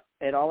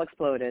 It all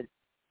exploded.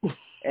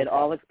 It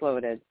all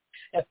exploded.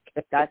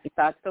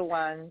 That's the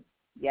one.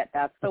 Yeah,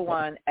 that's the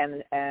one.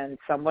 And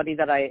somebody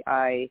that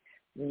I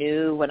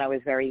knew when I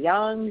was very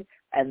young,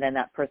 and then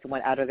that person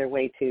went out of their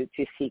way to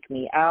seek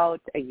me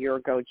out a year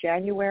ago,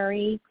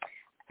 January,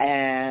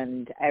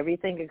 and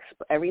everything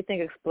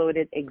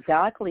exploded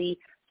exactly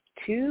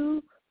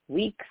 2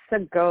 weeks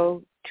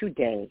ago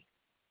today.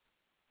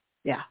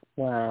 Yeah.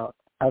 Wow.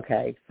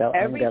 Okay. So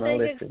everything I'm going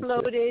to listen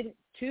exploded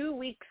 2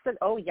 weeks ago.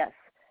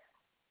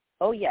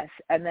 Oh, yes.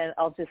 And then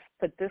I'll just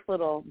put this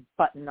little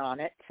button on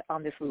it,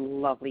 on this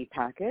lovely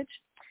package.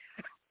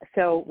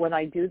 So when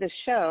I do the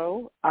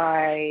show,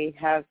 I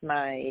have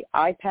my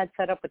iPad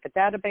set up with the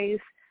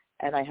database,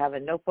 and I have a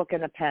notebook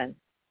and a pen.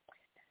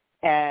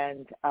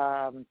 And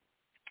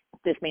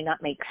this may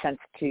not make sense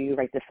to you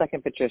right this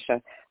second,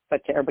 Patricia,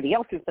 but to everybody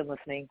else who's been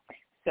listening.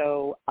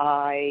 So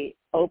I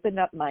open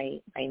up my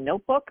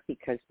notebook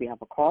because we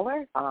have a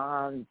caller.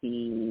 On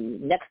the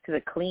next to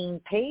the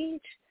clean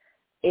page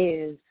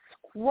is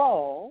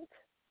scrolled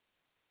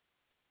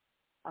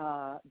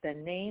the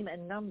name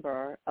and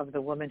number of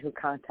the woman who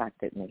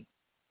contacted me.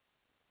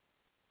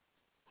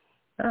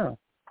 Oh.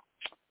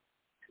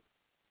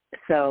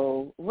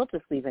 So we'll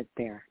just leave it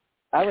there.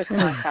 I was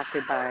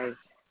contacted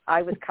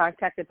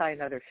by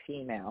another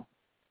female.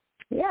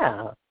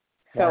 Yeah.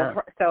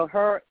 So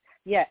her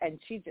yeah, and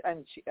she's I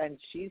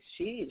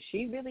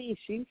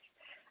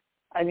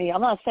mean,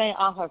 I'm not saying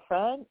I'm her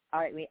friend.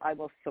 I mean, I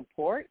will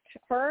support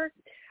her.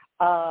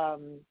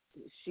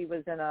 She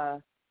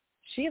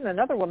and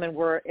another woman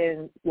were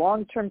in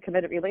long-term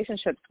committed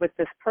relationships with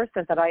this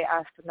person that I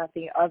asked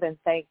nothing of, and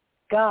thank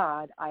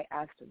God I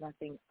asked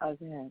nothing of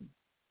him.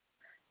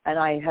 And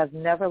I have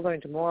never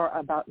learned more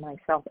about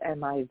myself and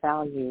my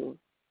value.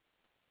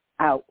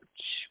 Ouch.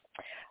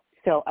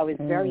 So I was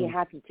very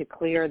happy to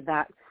clear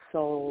that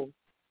soul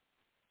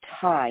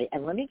tie.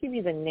 And let me give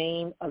you the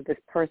name of this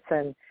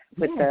person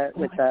with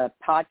the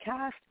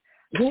podcast.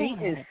 She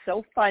is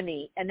so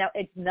funny. And now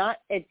it's not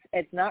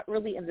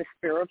really in the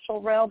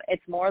spiritual realm.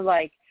 It's more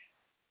like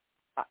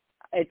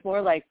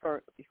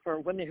for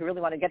women who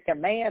really want to get their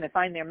man and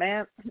find their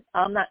man.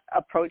 I'm not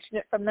approaching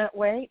it from that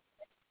way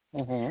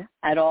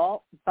at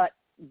all. But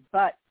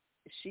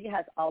she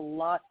has a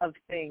lot of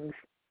things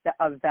that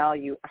of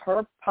value.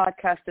 Her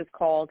podcast is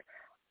called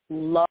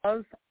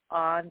Love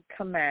on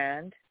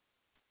Command.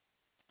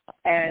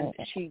 And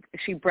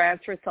she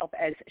brands herself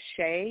as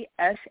Shay,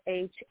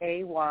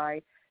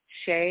 S-H-A-Y,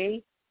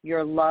 Shay,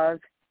 Your Love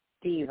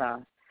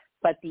Diva.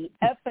 But the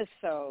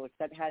episode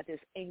that had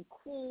this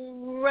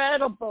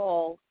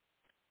incredible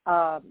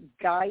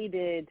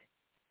guided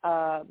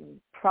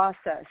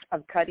process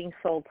of cutting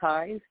soul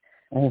ties.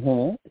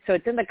 So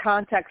it's in the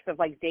context of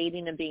like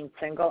dating and being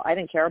single. I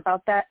didn't care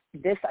about that.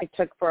 This I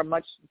took for a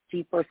much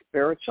deeper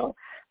spiritual.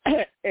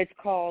 It's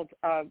called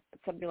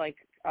something like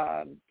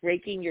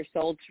Breaking Your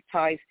Soul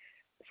Ties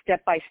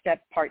Step by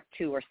Step Part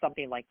 2 or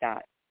something like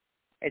that.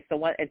 It's the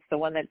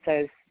one that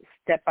says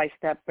Step by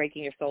Step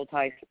Breaking Your Soul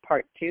Ties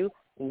Part 2.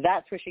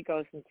 That's where she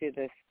goes into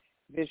this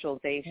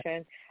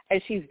visualization.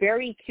 And she's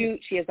very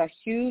cute. She has a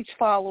huge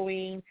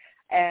following.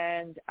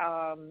 And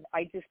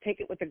I just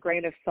take it with a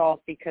grain of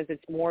salt because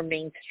it's more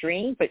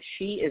mainstream, but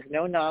she is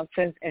no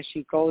nonsense and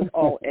she goes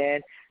all in.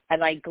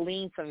 And I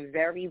glean some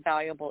very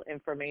valuable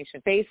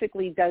information.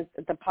 Basically, the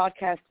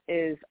podcast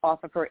is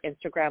off of her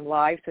Instagram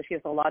Live, so she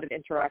has a lot of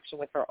interaction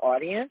with her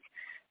audience.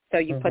 So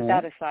you put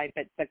that aside,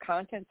 but the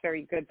content's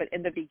very good. But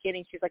in the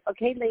beginning, she's like,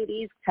 okay,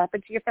 ladies, tap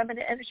into your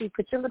feminine energy,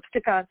 put your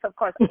lipstick on. So, of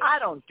course, I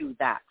don't do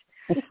that.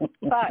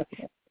 But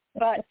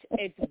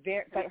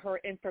her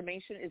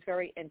information is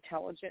very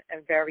intelligent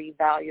and very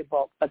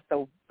valuable. But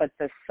the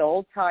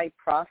soul tie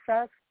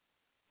process,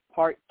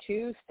 part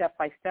 2, step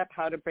by step,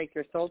 how to break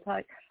your soul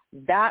tie,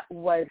 that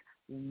was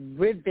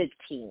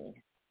riveting.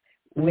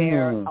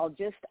 Where I'll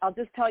just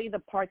tell you the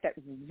part that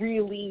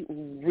really,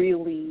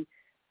 really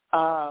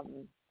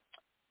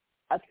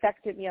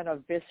affected me on a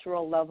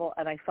visceral level,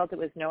 and I felt it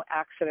was no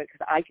accident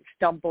because I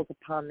stumbled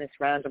upon this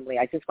randomly.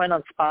 I just went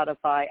on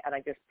Spotify and I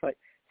just put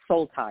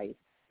soul ties,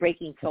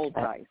 breaking soul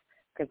ties,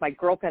 because my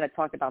girlfriend had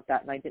talked about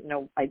that, and I didn't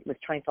know. I was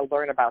trying to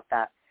learn about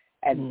that,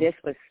 and this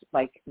was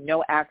like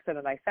no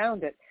accident. I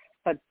found it,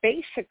 but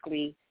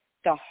basically,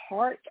 the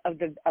heart of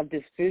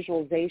this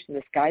visualization,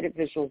 this guided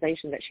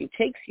visualization that she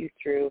takes you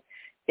through,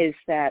 is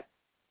that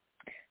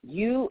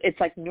it's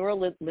like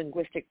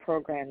neuro-linguistic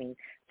programming,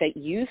 that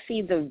you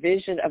see the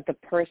vision of the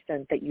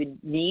person that you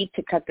need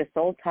to cut the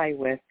soul tie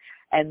with,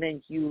 and then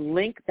you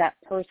link that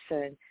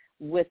person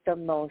with the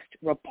most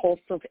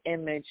repulsive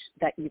image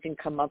that you can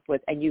come up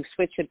with, and you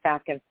switch it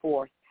back and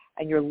forth,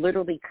 and you're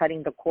literally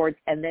cutting the cords,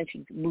 and then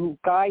she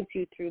guides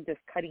you through this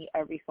cutting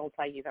every soul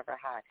tie you've ever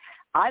had.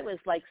 I was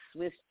like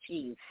Swiss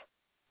cheese.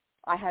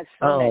 I had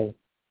so many.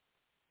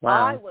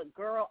 Wow.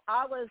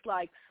 I was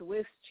like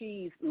Swiss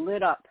cheese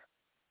lit up.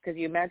 Because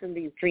you imagine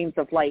these dreams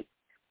of light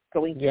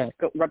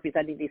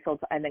representing these souls,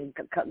 and then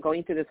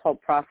going through this whole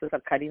process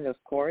of cutting those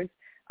cords.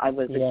 I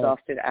was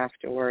exhausted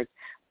afterwards,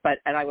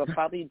 and I will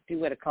probably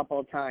do it a couple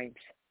of times.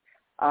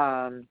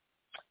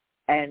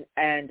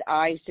 And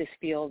I just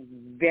feel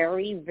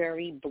very,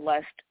 very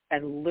blessed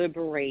and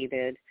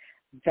liberated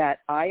that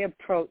I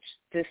approached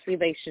this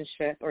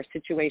relationship or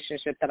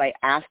situationship that I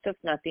asked of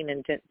nothing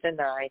and didn't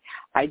deny.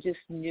 I just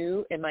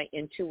knew in my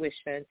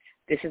intuition,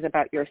 this is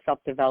about your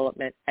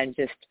self-development, and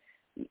just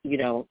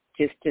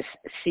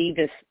see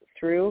this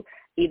through,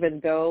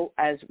 even though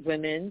as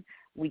women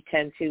we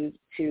tend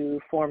to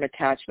form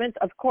attachments.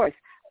 Of course,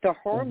 the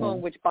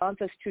hormone which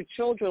bonds us to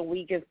children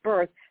we give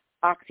birth,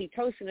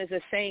 oxytocin, is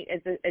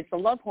it's a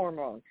love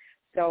hormone.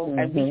 So,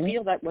 and we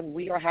feel that when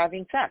we are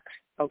having sex,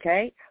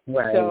 okay?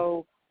 Right.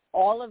 So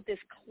all of this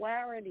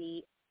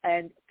clarity,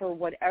 and for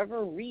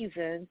whatever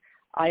reason,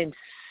 I'm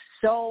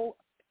so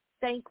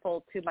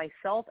thankful to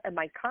myself and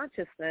my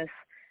consciousness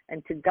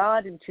and to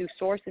God and to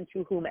Source and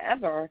to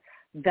whomever,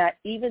 that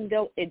even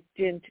though it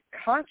didn't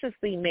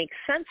consciously make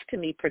sense to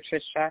me,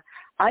 Patricia,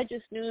 I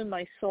just knew in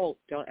my soul,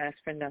 don't ask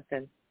for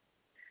nothing,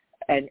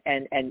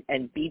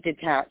 and be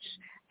detached.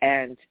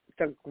 And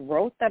the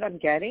growth that I'm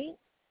getting,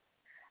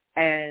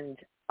 and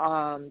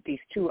these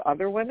two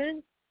other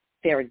women,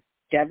 they're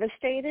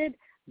devastated.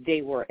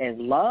 They were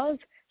in love.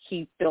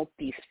 He built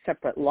these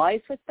separate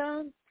lives with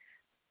them.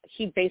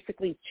 He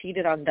basically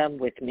cheated on them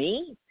with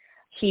me.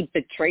 He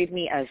betrayed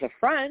me as a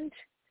friend.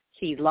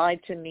 He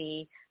lied to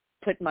me,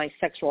 put my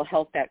sexual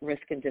health at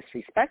risk, and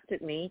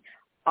disrespected me.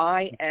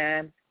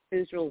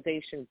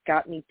 Visualization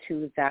got me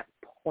to that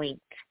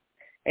point.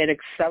 It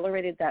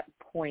accelerated that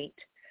point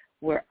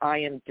where I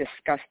am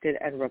disgusted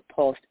and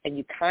repulsed. And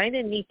you kind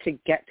of need to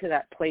get to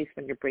that place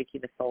when you're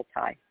breaking the soul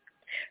tie,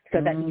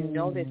 so that you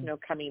know there's no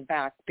coming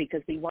back,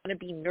 because we want to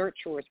be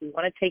nurturers. We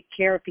want to take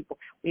care of people.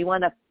 We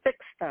want to fix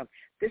them.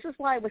 This is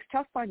why it was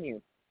tough on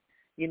you,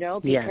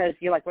 because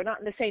you're like, we're not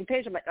on the same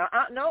page. I'm like,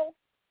 no.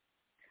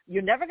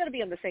 You're never going to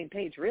be on the same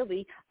page,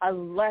 really,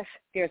 unless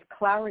there's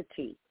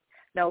clarity.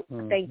 Now,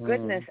 thank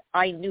goodness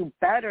I knew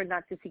better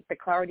not to seek the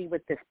clarity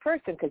with this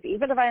person, because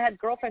even if I had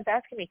girlfriends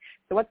asking me,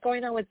 so what's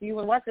going on with you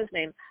and what's his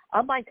name,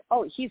 I'm like,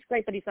 oh, he's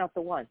great, but he's not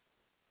the one.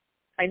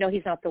 I know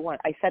he's not the one.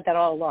 I said that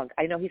all along.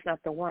 I know he's not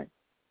the one.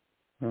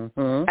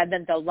 And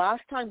then the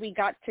last time we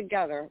got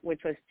together,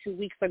 which was 2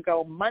 weeks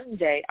ago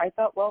Monday, I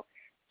thought, well,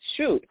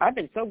 shoot, I've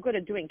been so good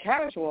at doing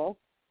casual.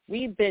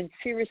 We've been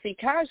seriously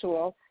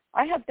casual.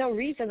 I have no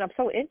reason. I'm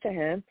so into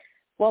him.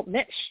 Well,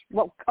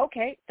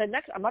 okay, I'm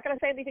not going to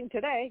say anything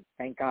today,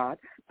 thank God,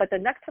 but the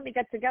next time we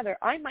get together,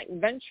 I might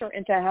venture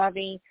into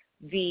having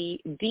the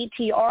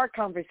DTR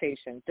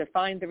conversation,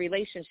 define the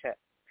relationship.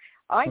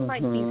 I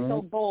might be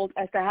so bold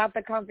as to have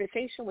the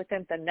conversation with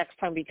him the next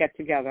time we get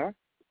together,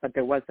 but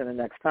there wasn't a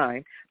next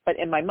time. But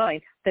in my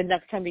mind, the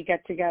next time we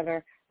get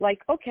together,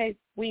 like, okay,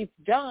 we've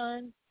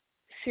done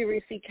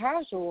seriously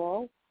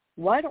casual.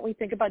 Why don't we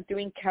think about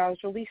doing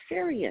casually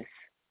serious?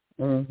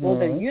 Well,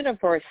 the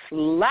universe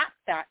slapped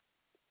that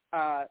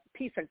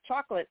piece of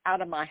chocolate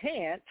out of my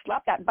hand,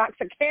 slapped that box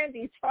of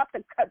candy, slapped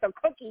the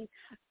cookie,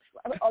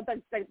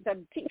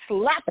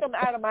 slapped them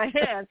out of my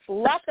hand,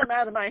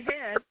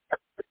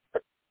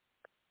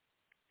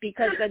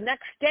 because the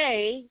next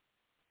day,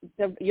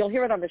 you'll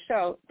hear it on the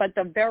show, but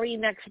the very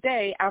next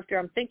day after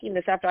I'm thinking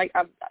this, after I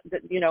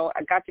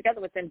got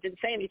together with him, didn't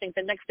say anything,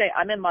 the next day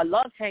I'm in my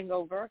love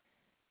hangover,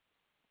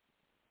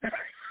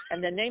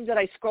 and the name that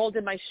I scrolled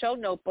in my show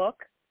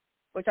notebook,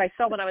 which I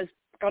saw when I was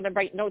going to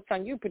write notes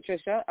on you,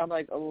 Patricia, I'm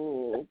like,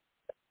 oh,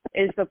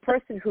 is the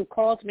person who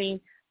called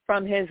me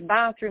from his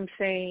bathroom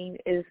saying,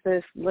 is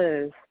this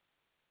Liz?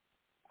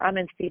 I'm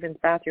in Steven's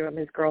bathroom. I'm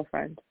his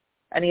girlfriend.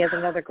 And he has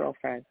another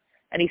girlfriend.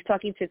 And he's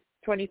talking to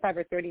 25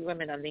 or 30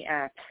 women on the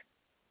apps.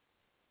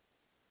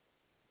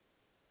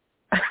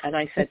 And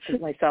I said to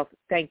myself,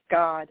 thank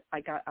God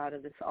I got out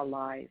of this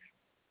alive.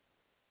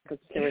 Because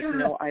there was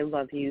no I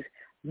love yous,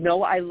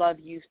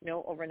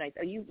 no overnights.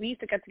 We used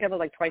to get together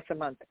like twice a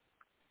month.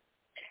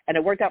 And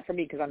it worked out for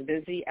me because I'm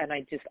busy and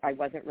I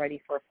wasn't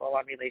ready for a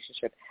full-on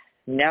relationship.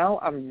 Now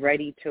I'm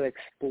ready to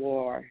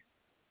explore.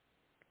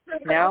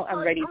 I'm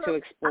ready to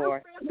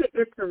explore.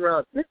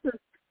 This is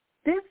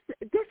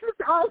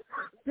awesome.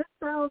 This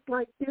sounds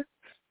like this.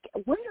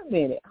 Wait a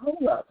minute.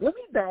 Hold up. Let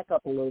me back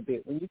up a little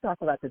bit when you talk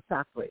about the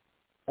chocolate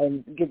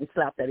and getting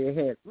slapped out of your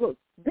head. Look,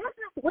 this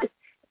is what,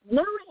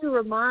 now you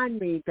remind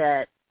me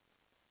that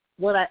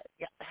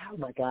oh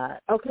my God.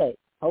 Okay,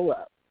 hold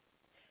up.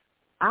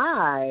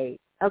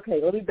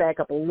 Okay, let me back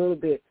up a little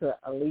bit to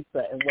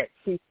Alyssa and what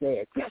she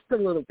said, just a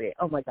little bit.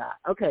 Oh, my God.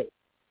 Okay,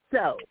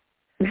 so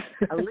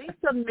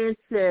Alyssa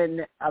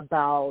mentioned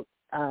about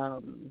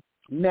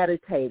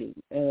meditating,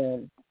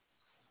 and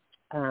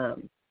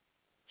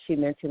she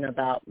mentioned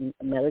about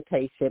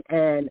meditation.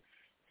 And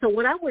so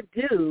what I would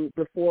do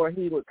before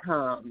he would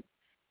come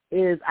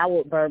is I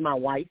would burn my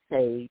white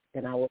sage,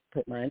 and I would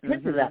put my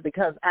intentions out,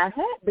 because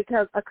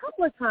a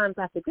couple of times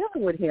after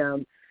dealing with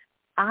him,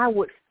 I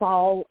would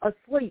fall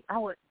asleep. I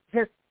would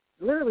just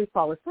literally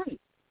fall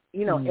asleep,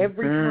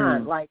 every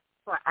time, like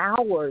for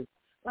hours.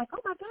 Like, oh,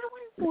 my God,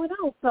 what is going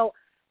on? So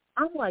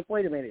I'm like,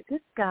 wait a minute. This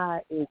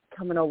guy is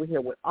coming over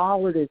here with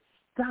all of this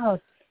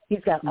stuff.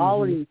 He's got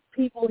all of these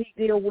people he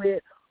deal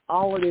with,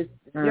 all of this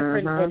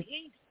different, and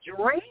he's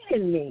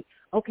draining me.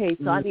 Okay,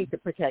 so I need to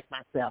protect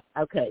myself.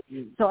 Okay,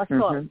 so I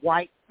started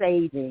white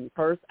saging.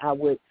 First, I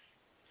would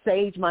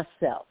sage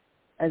myself,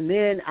 and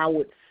then I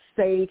would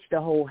sage the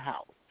whole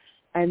house.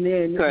 And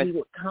then he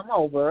would come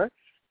over,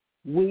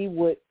 we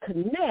would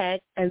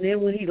connect, and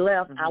then when he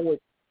left, I would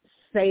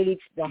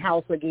sage the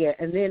house again,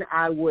 and then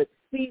I would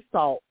sea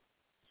salt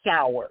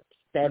shower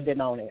standing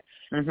on it.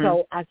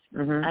 So I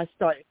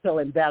started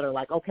feeling better,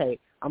 like, okay,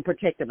 I'm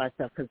protecting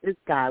myself because this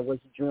guy was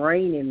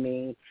draining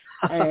me,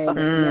 and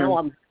now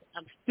I'm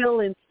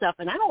feeling stuff,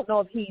 and I don't know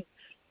if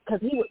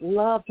because he would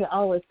love to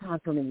always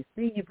compliment me.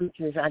 See you,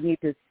 Patricia. I need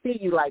to see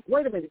you. Like,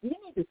 wait a minute, you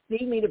need to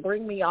see me to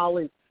bring me all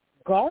his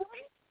garlic,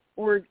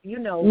 or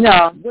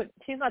No,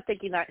 she's not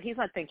thinking that. He's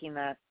not thinking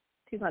that.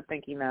 She's not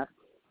thinking that.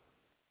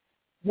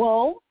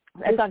 Well,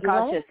 it's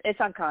unconscious.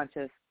 It's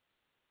unconscious.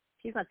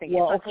 He's not thinking.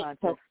 It's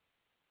unconscious.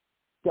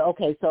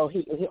 So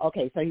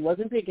he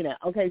wasn't thinking that.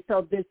 Okay,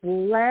 so this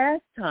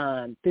last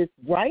time,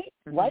 right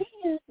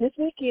here, this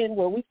weekend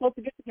where we supposed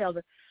to get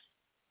together,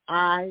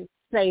 I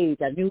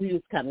saved. I knew he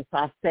was coming, so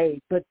I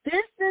saved. But this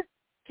is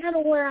kind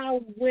of where I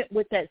went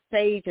with that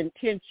sage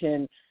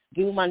intention,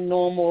 do my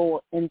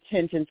normal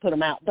intention, put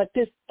them out. But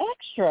this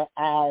extra,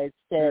 I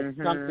said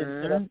something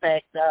to the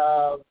effect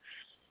of,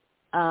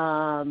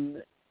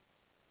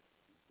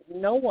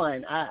 no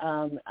one.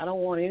 I don't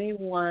want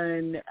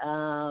anyone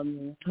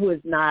who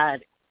is not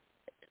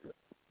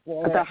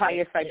the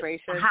highest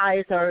vibration,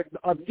 highest or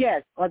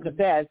the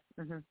best.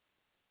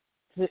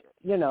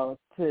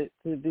 To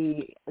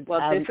be.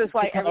 Well, this is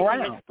why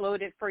everything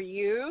exploded for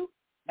you.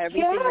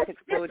 Everything is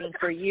exploding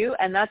for you,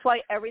 and that's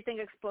why everything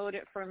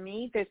exploded for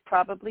me. There's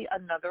probably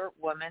another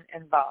woman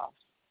involved.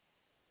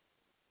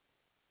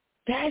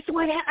 That's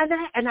what,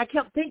 and I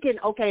kept thinking,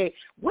 okay,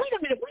 wait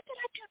a minute, what did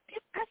I just?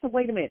 I said,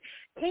 wait a minute,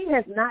 he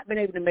has not been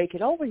able to make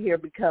it over here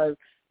because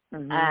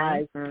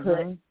I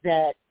put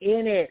that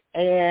in it,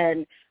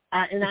 and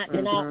I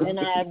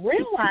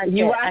realized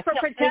you asked for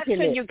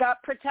protection. You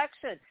got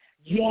protection.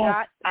 You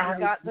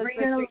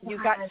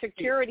got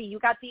security. You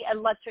got the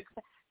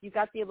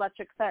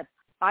electric fence.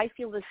 I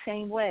feel the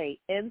same way,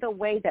 in the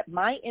way that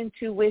my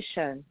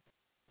intuition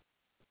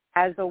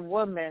as a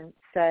woman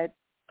said,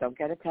 don't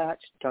get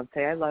attached, don't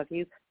say I love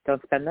you,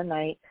 don't spend the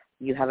night.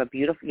 You have a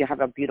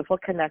beautiful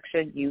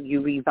connection.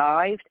 You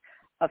revived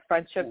a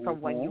friendship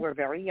from when you were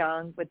very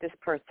young with this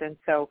person.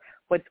 So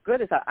what's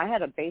good is that I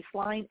had a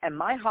baseline and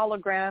my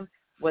hologram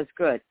was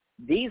good.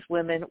 These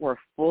women were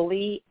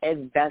fully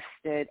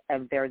invested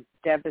and they're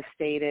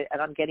devastated,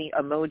 and I'm getting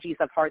emojis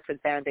of hearts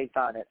and Band-Aids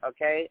on it,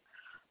 okay?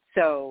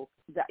 So,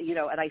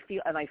 and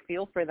I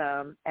feel for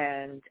them,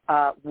 and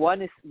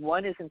one is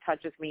in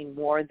touch with me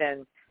more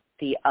than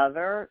the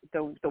other.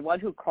 The one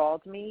who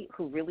called me,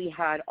 who really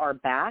had our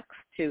backs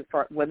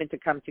for women to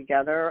come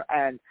together,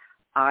 and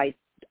I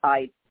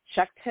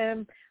checked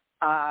him,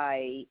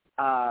 I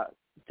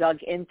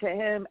dug into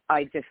him,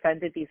 I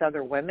defended these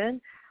other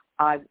women.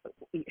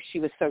 She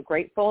was so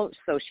grateful,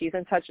 so she's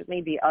in touch with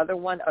me. The other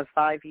one of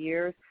 5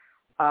 years,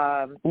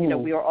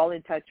 we were all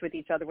in touch with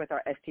each other with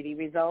our STD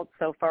results.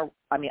 So far,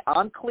 I mean,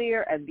 I'm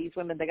clear, and these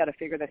women, they got to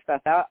figure their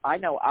stuff out. I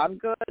know I'm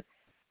good.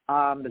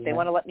 If they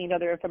want to let me know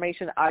their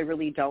information, I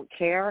really don't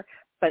care.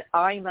 But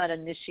I'm not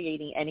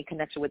initiating any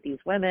connection with these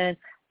women,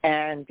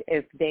 and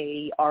if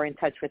they are in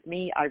touch with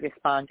me, I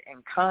respond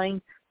in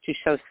kind to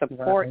show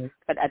support. Right.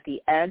 But at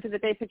the end of the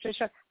day,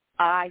 Patricia,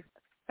 I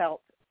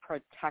felt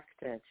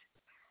protected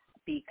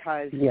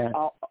because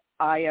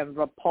I am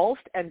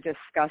repulsed and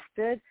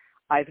disgusted.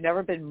 I've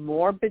never been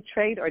more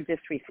betrayed or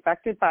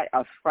disrespected by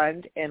a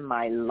friend in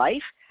my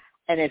life.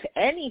 And if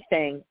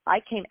anything, I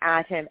came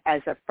at him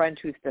as a friend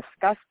who's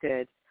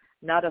disgusted,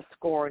 not a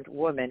scorned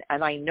woman.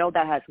 And I know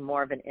that has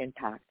more of an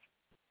impact.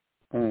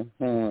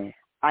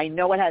 I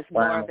know it has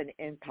more of an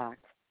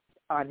impact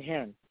on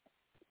him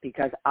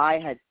because I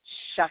had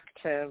checked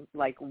him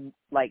like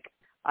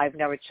I've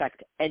never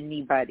checked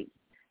anybody.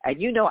 And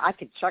I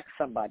could check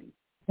somebody.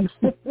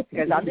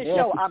 Because on this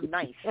show, I'm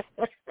nice.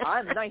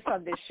 I'm nice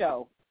on this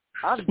show.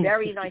 I'm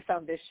very nice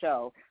on this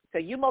show. So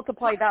you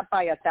multiply that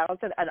by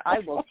 1,000, and I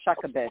will chuck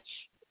a bitch.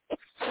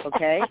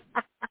 Okay?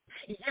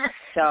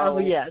 So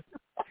yes.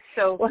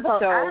 So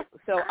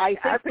I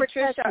think,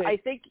 Patricia,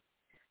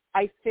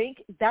 I think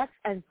that's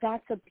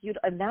a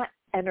beautiful, and that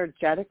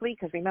energetically,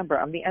 because remember,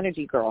 I'm the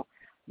energy girl.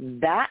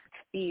 That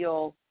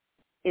feel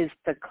is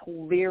the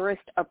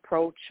clearest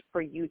approach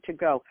for you to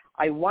go.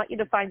 I want you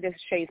to find this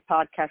Shay's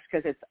podcast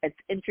because it's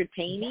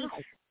entertaining,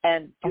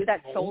 and do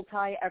that soul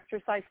tie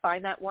exercise.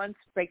 Find that one,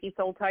 Breaking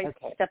Soul Ties,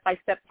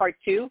 Step-by-Step Part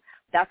 2.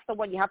 That's the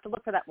one. You have to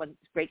look for that one,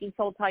 Breaking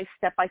Soul Ties,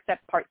 Step-by-Step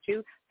Part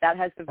 2. That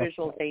has the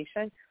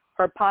visualization.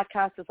 Her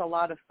podcast is a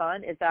lot of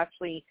fun. It's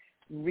actually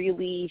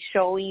really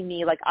showing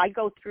me, like I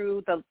go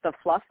through the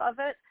fluff of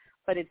it,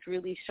 but it's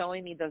really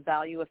showing me the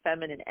value of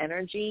feminine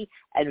energy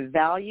and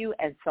value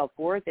and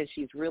self-worth, and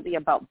she's really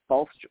about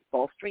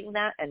bolstering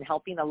that and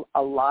helping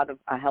a lot of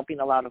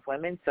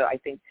women. So I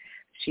think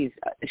she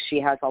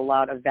has a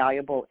lot of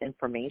valuable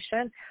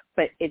information,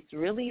 but it's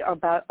really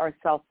about our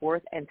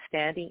self-worth and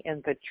standing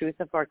in the truth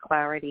of our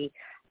clarity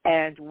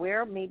and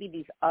where maybe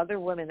these other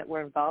women that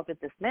were involved with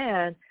this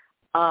man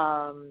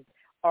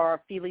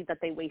are feeling that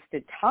they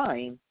wasted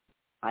time.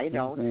 I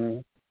don't. Mm-hmm.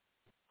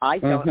 I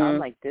don't. Mm-hmm. I'm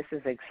like, this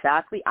is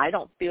exactly, I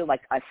don't feel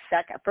like a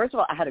second. First of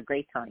all, I had a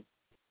great time.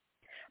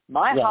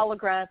 My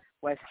hologram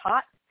was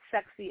hot,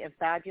 sexy, and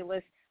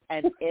fabulous,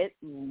 and it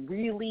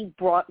really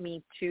brought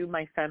me to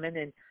my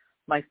feminine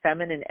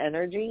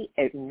energy.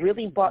 It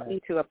really brought me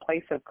to a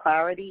place of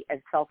clarity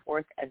and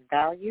self-worth and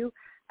value.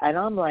 And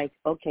I'm like,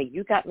 okay,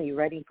 you got me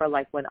ready for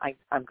like when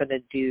I'm going to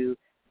do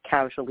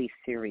Casually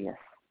Serious.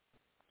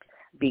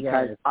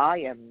 Because I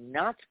am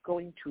not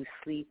going to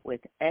sleep with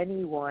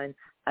anyone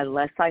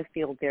unless I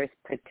feel there's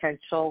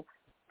potential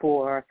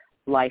for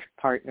life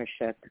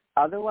partnership.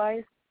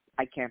 Otherwise,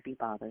 I can't be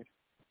bothered.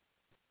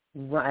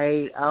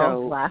 Right.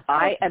 So wow.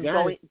 I am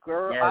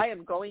I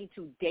am going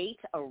to date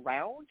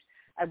around.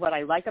 And what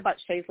I like about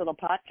Shay's little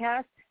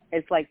podcast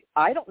is like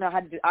I don't know how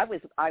to do. I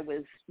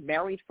was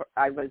married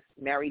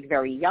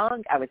very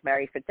young. I was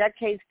married for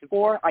decades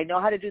before. I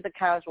know how to do the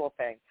casual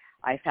thing.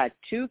 I've had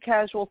 2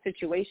 casual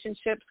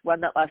situationships, one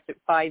that lasted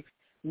 5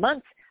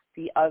 months,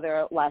 the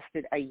other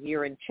lasted a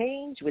year and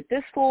change with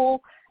this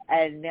fool,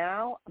 and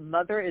now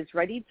Mother is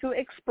ready to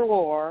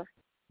explore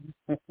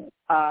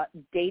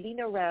dating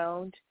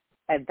around,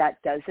 and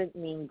that doesn't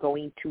mean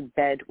going to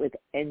bed with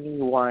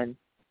anyone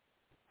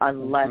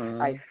unless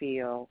I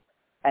feel,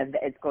 and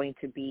it's going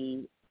to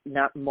be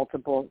not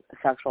multiple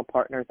sexual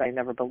partners. I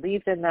never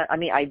believed in that. I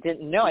mean, I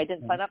didn't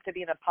sign up to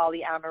be in a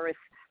polyamorous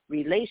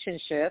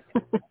relationship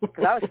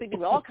because I was sleeping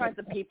with all kinds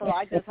of people.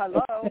 I just,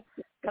 hello,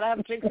 can I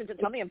have drinks and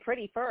tell me I'm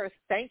pretty first?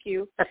 Thank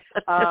you.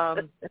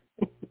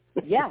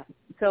 Yeah.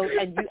 So,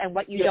 and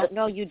what you don't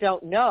know, you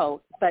don't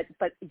know. But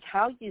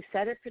how you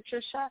said it,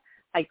 Patricia,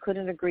 I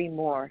couldn't agree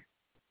more.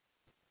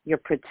 You're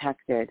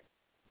protected,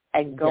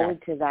 and go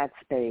into that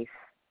space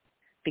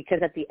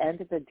because at the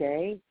end of the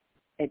day,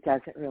 it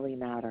doesn't really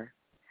matter.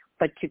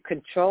 But to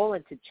control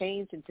and to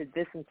change and to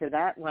this and to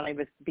that, when I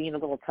was being a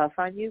little tough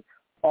on you,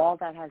 all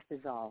that has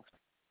dissolved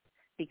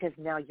because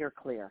now you're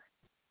clear.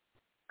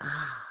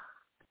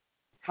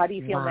 How do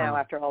you feel now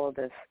after all of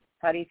this?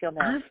 How do you feel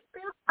now?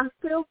 I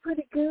feel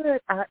pretty good.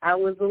 I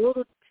was a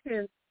little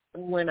tense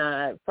when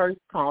I first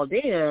called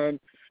in.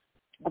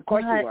 Of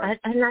course you were.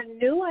 And I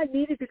knew I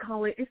needed to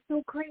call in. It's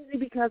so crazy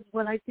because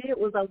what I did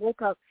was I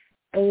woke up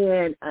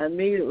and I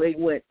immediately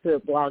went to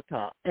Blog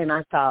Talk, and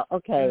I thought,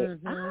 okay.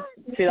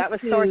 See, that was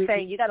Source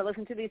saying, you got to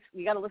listen to these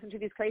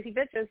crazy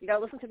bitches. You got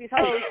to listen to these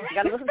hoes. You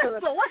got to listen to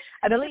them.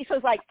 And Elise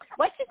was like,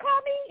 what you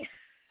call me?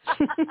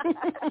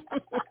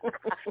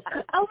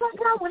 Oh my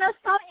God! When I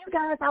saw you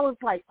guys, I was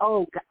like,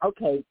 "Oh,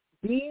 okay,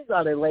 these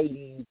are the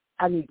ladies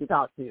I need to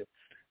talk to."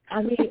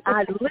 I mean,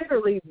 I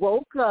literally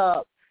woke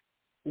up,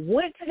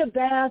 went to the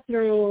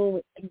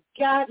bathroom,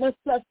 got my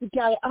stuff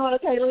together. Oh,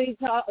 okay, let me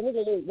talk. With a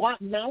little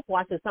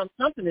mouthwash or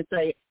something to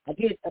say. I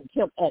did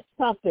attempt at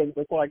something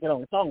before I get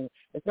on the phone.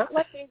 It's not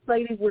like these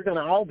ladies we're going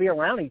to all be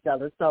around each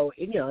other, so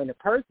in a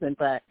person.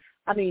 But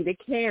I mean, they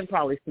can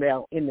probably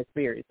smell in the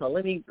spirit. So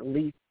let me at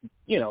least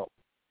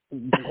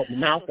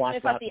mouthwash.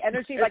 Sniff out the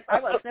energy I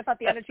will sniff out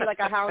the energy like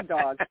a hound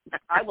dog.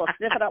 I will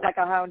sniff it out like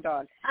a hound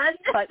dog.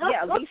 But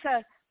yeah,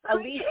 Alyssa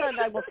and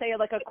I will say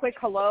like a quick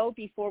hello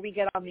before we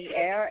get on the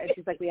air, and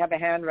she's like, "We have a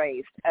hand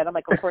raised," and I'm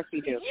like, "Of course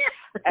we do."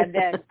 And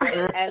then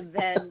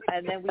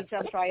we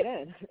jumped right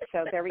in.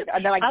 So there we go.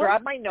 And then I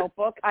grab my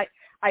notebook.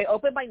 I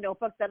open my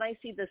notebook. Then I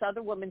see this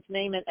other woman's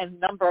name and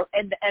number,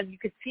 and you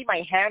could see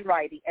my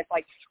handwriting. It's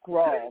like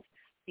scrawled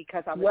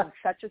because I was in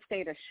such a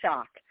state of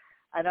shock.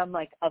 And I'm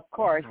like, of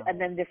course. And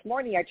then this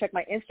morning I checked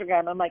my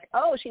Instagram. I'm like,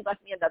 oh, she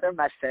left me another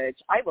message.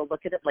 I will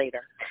look at it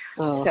later.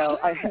 Oh. So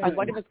I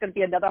wonder if it's going to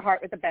be another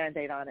heart with a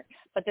Band-Aid on it.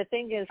 But the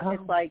thing is,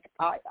 it's like,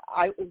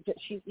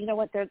 she's, you know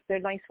what, they're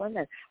nice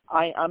women.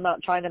 I'm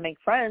not trying to make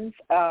friends,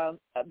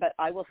 but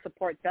I will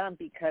support them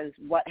because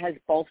what has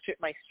bolstered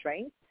my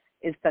strength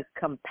is the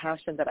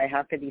compassion that I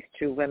have for these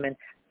 2 women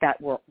that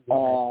were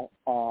all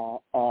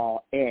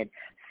in.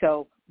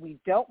 So we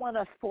don't want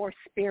to force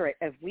spirit.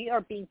 If we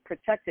are being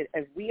protected,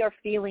 if we are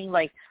feeling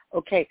like,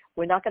 okay,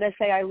 we're not going to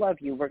say I love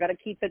you, we're going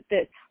to keep it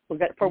this,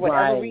 for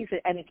whatever reason,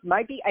 and it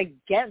might be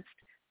against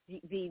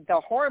the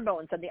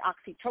hormones and the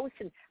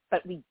oxytocin,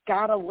 but we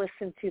got to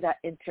listen to that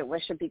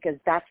intuition because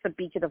that's the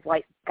beacon of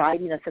light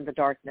guiding us in the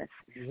darkness,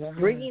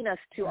 bringing us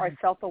to our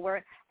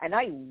self-awareness. And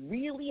I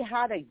really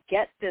had to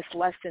get this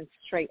lesson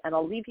straight. And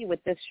I'll leave you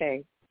with this,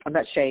 Shay. I'm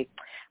not Shay.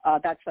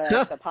 That's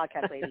the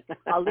podcast lady.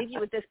 I'll leave you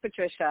with this,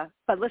 Patricia.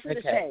 But listen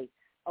to Shay.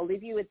 I'll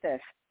leave you with this,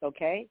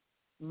 okay?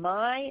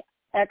 My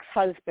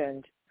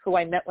ex-husband, who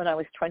I met when I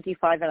was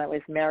 25 and I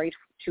was married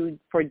to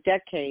for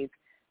decades,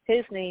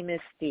 his name is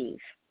Steve.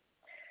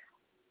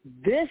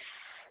 This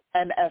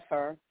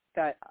MFer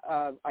that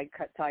I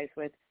cut ties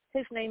with,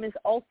 his name is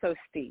also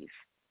Steve,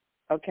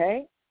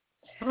 okay?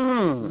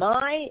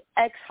 My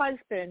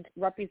ex-husband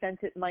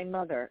represented my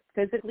mother,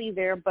 physically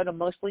there but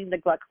emotionally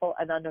neglectful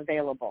and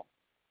unavailable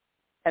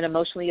and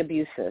emotionally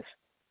abusive.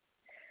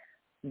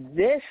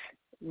 This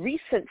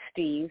recent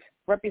Steve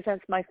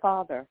represents my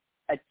father,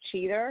 a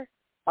cheater,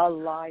 a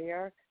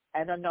liar,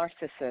 and a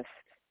narcissist,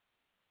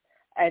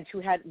 and who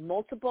had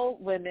multiple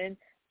women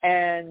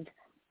and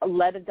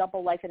led a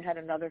double life and had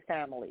another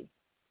family,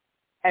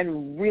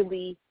 and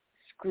really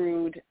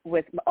screwed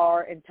with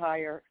our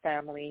entire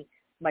family,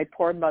 my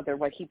poor mother,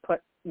 what he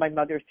put my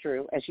mother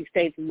through, and she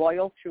stayed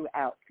loyal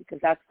throughout, because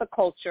that's the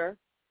culture.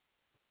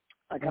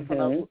 I come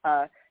from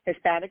a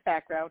Hispanic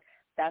background.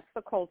 That's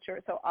the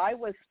culture. So I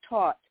was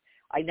taught.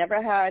 I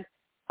never had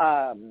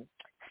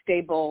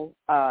stable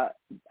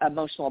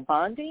emotional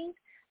bonding,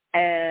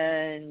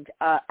 and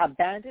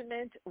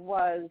abandonment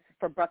was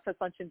for breakfast,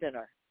 lunch, and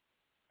dinner,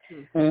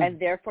 and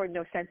therefore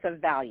no sense of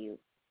value.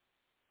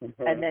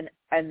 And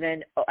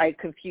then I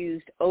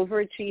confused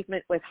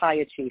overachievement with high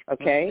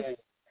achievement. Okay,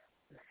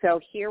 so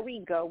here we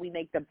go. We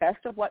make the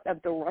best of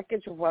the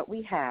wreckage of what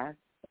we have.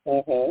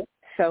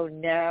 So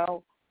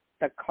now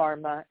the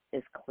karma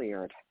is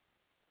cleared.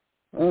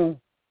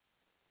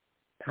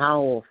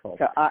 Powerful.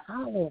 So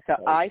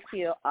I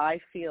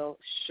feel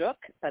shook,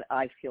 but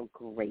I feel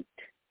great.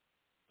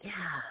 Yeah.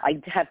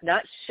 I have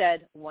not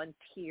shed one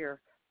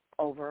tear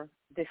over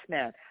this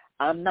man.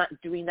 I'm not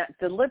doing that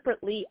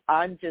deliberately.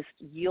 I'm just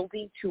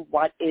yielding to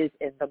what is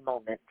in the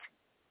moment.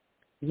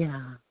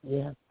 Yeah.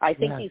 I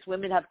think these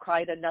women have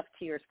cried enough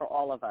tears for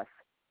all of us.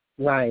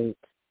 Right.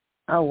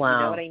 Oh, wow.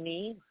 You know what I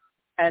mean?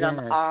 And I'm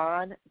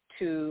on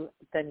to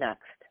the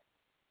next.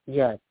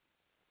 Yes.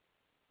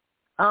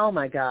 Oh,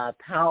 my God.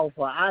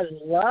 Powerful. I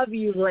love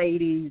you,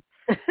 ladies.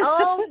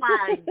 Oh,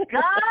 my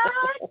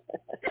God.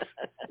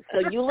 So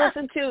you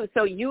listened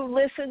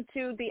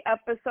to the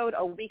episode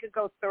a week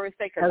ago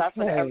Thursday, because that's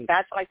when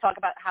I talk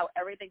about how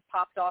everything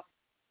popped off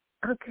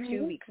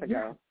 2 weeks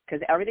ago.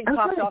 Because everything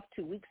popped off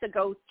 2 weeks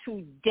ago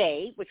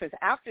today, which was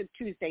after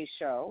Tuesday's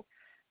show,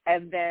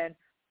 and then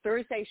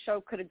Thursday's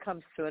show couldn't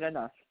come soon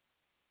enough.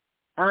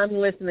 I'm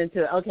listening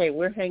to it. Okay,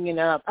 we're hanging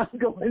up. I'm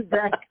going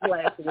back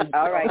last week.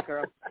 All right,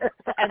 girl.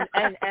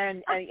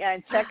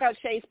 And check out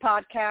Shay's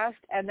podcast,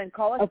 and then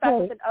call us back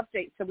with an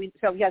update.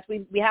 So yes,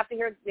 we have to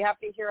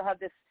hear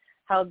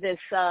how this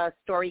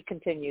story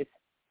continues,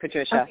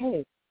 Patricia.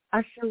 Okay,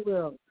 I sure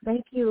will.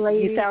 Thank you,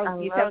 ladies. You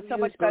sound so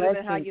much better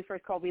than how you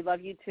first called. We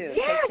love you too.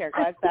 Yes, take care,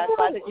 guys.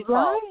 Glad that you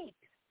called.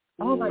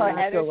 Oh my God, God,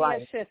 energy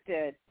has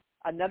shifted.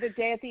 Another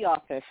day at the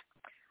office.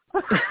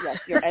 Yes,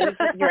 your energy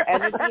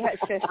has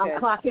shifted. I'm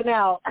clocking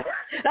out.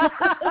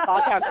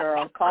 Clock out,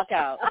 girl. Clock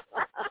out.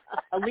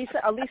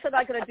 Alyssa and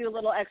I going to do a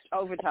little extra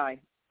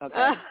overtime.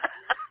 Okay.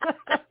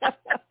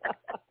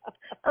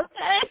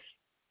 Okay.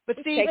 But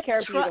see, take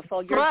care,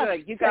 beautiful. You're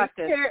good. You got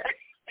this.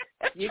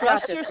 You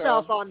trust got this,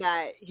 yourself girl. on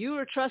that. You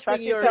were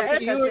trusting you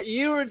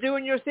were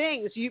doing your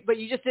things. But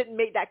you just didn't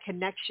make that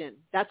connection.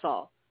 That's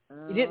all.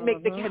 You didn't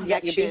make the connection. Yeah,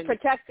 you're being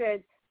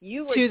protected.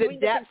 You were to doing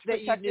the depth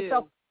that you knew.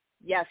 Yourself.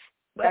 Yes.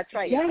 That's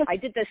right. Yes. I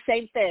did the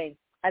same thing,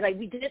 and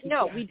we didn't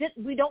know. Yes.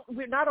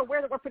 We're not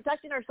aware that we're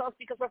protecting ourselves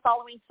because we're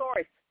following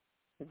source.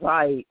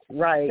 Right.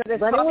 So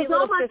there's a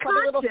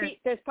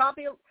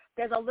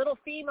little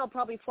female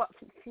probably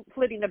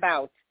flitting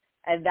about,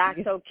 and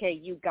that's okay.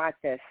 You got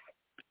this.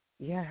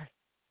 Yes.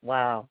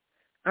 Wow.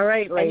 All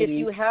right, ladies. And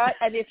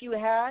if you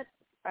had,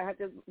 I have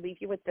to leave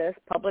you with this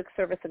public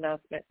service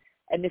announcement.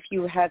 And if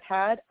you have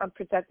had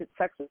unprotected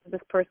sex with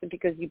this person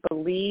because you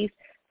believe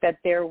that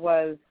there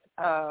was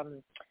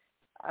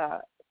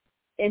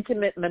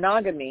intimate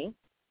monogamy,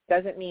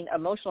 doesn't mean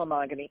emotional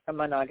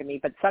monogamy,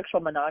 but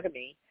sexual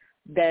monogamy,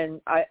 then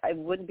it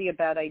wouldn't be a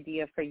bad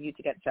idea for you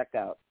to get checked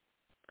out.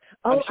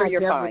 I'm sure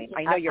you're fine.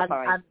 I know you're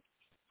fine.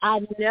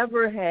 I've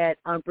never had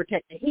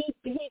unprotected. He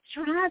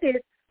tried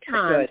it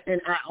times,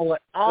 and I would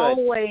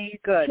always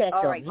check him.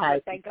 All right,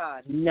 good. Thank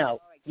God. No.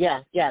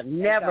 Right. Yeah,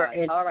 never.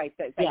 All right,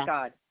 thank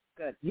God.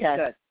 Good. Yes.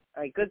 Good.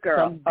 All right, good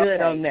girl. I'm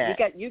good on that.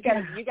 You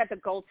got the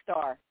gold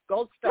star.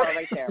 Gold star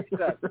right there.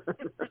 Good.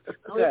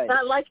 It's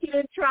not like he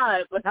didn't try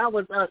it, but I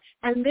was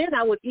and then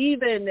I would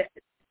even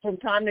from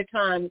time to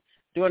time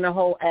during the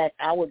whole act,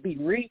 I would be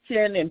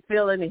reaching and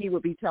feeling, and he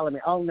would be telling me,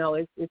 "Oh no,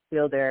 it's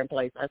still there in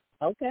place." I said,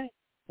 "Okay,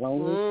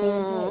 long as it's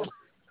still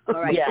there."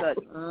 All right,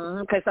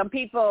 good. Because some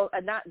people,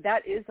 and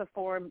that is a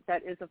form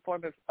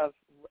of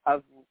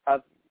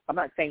I'm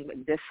not saying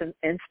this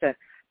instant.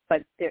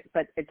 But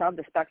it's on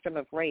the spectrum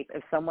of rape.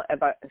 If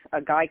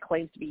a guy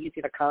claims to be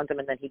using a condom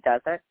and then he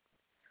doesn't,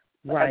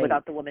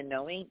 without the woman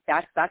knowing,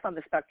 that's on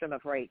the spectrum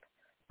of rape,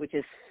 which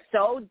is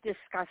so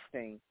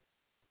disgusting.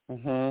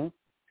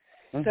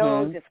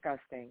 So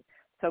disgusting.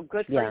 So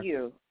good for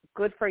you.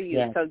 Good for you.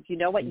 Yes. So you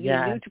know what? You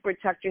knew to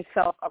protect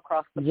yourself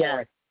across the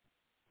board.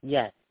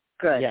 Yes.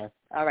 Good. Yes.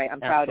 All right. I'm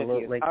proud of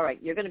you. All right.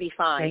 You're going to be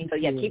fine.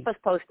 Thank you. Keep us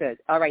posted.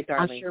 All right,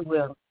 darling. I sure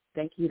will.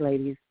 Thank you,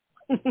 ladies.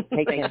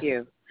 Thank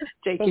you.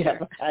 Take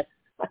care.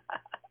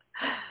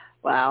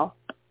 Wow.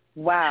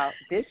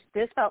 This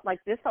felt like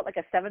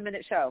a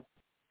 7-minute show.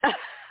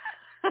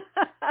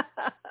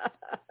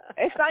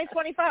 It's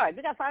 9:25.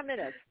 We got 5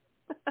 minutes.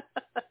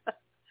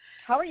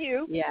 How are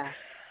you? Yeah.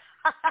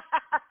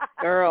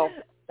 Girl,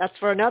 that's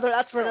for another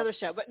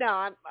show. But no,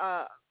 I'm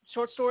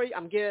short story.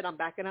 I'm good. I'm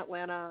back in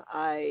Atlanta.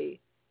 I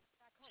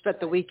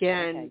spent the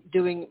weekend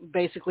doing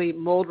basically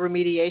mold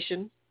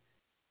remediation.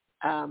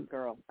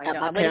 Girl, I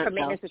know. I'm waiting for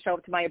maintenance to show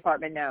up to my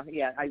apartment now.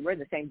 Yeah, we're in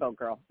the same boat,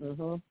 girl.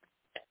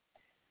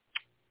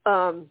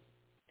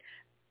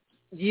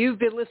 You've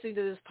been listening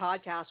to this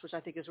podcast, which I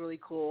think is really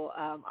cool.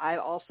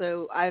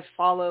 I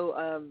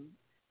follow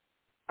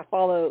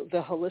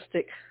the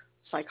holistic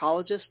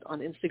psychologist on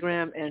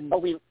Instagram, and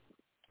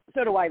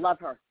so do I. Love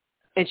her.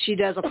 And she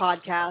does a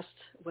podcast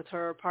with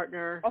her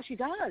partner. Oh, she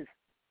does.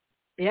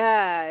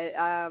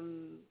 Yeah,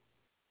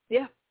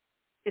 yeah.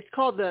 It's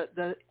called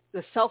the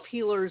Self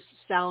Healers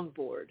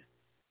Soundboard.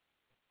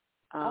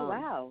 Oh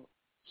wow!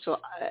 So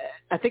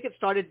I think it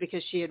started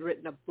because she had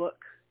written a book,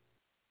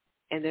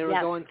 and they were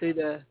going through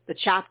the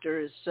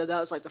chapters. So that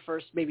was like the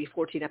first maybe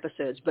 14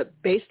 episodes. But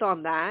based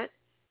on that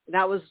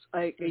was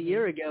like a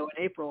year ago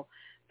in April.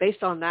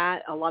 Based on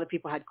that, a lot of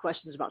people had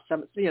questions about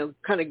some,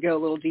 kind of go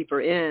a little deeper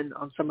in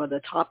on some of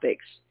the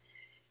topics.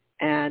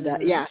 And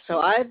so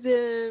I've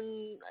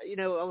been,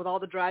 with all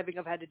the driving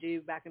I've had to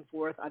do back and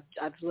forth,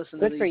 I've listened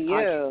to these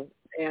podcasts.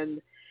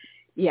 And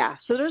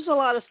so there's a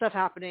lot of stuff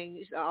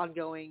happening,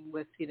 ongoing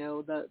with,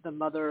 the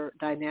mother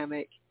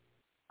dynamic.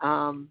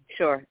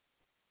 Sure.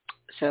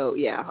 So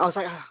I was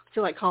like, I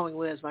feel like calling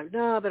Liz. I'm like,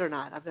 no, I better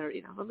not. I better,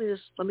 let me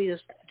just do some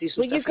stuff.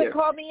 Well, you can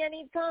call me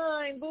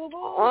anytime, boo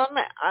boo.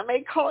 I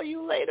may call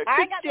you later today.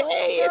 I got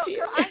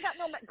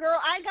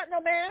no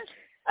man.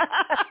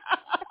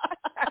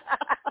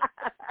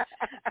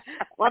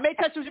 Well, I may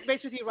touch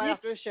base with you right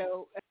after the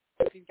show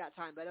if you've got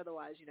time. But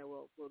otherwise,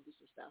 we'll do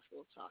some stuff.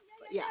 We'll talk.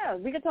 But yeah,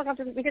 we can talk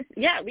after. We can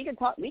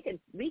talk. We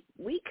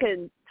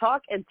can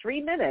talk in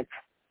 3 minutes.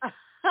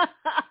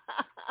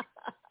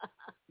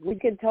 We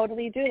can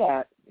totally do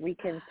that. We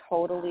can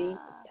totally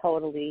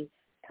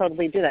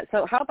do that.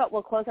 So how about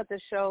we'll close out the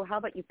show? How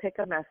about you pick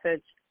a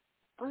message?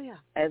 Oh, yeah.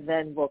 And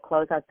then we'll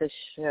close out the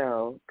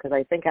show, because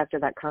I think after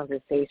that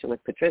conversation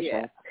with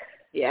Patricia,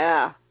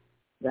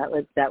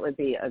 that would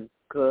be a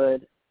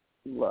good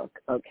look.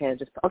 Okay,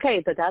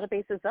 the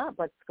database is up.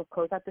 Let's go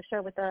close out the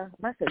show with a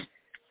message.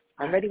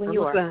 I'm ready when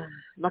you are. I'm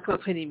not going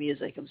to play any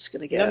music. I'm just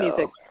going to go. No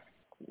music.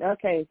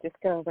 Okay, just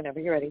go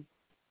whenever you're ready.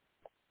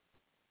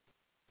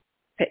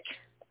 Pick.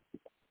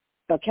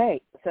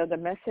 Okay, so the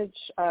message,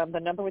 the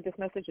number with this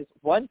message is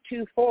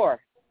 124.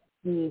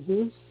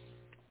 Mm-hmm.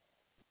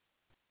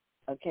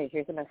 Okay,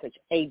 here's the message.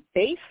 A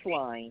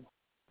baseline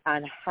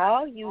on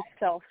how you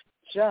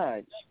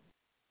self-judge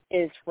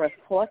is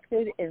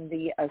reflected in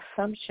the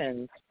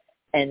assumptions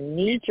and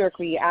knee-jerk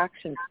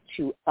reactions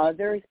to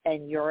others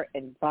and your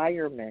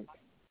environment.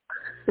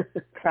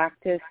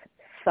 Practice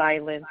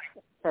silence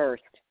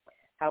first.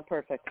 How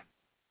perfect.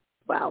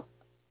 Wow.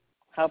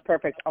 How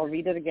perfect. I'll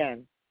read it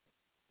again.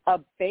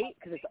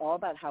 Because it's all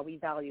about how we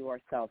value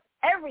ourselves.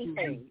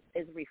 Everything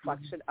is a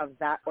reflection of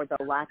that or the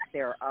lack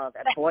thereof.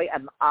 And boy,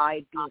 am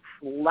I being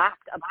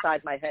slapped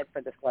upside my head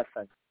for this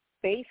lesson.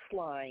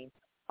 Baseline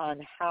on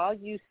how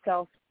you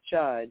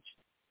self-judge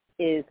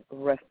is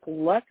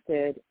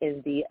reflected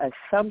in the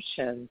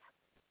assumptions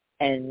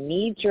and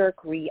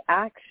knee-jerk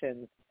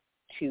reactions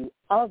to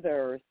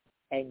others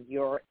and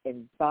your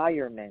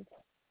environment.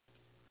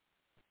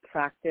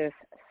 Practice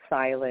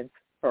silence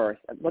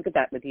first. Look at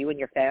that with you and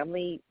your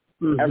family.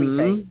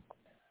 Everything.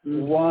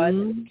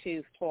 1,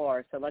 2,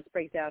 4. So let's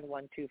break down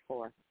 1, 2,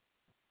 4.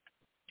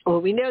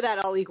 Well, we know that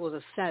all equals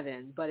a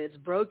 7, but it's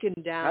broken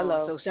down.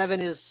 Hello. So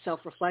 7 is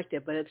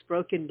self-reflective, but it's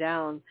broken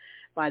down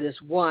by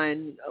this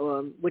 1,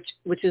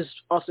 which is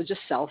also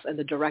just self and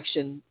the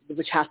direction,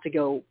 which has to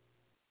go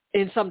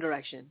in some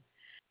direction.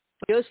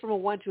 It goes from a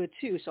 1 to a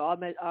 2, so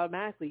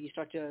automatically you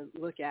start to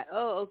look at,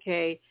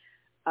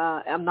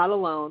 I'm not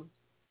alone.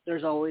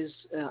 There's always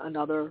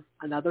another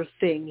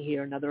thing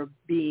here, another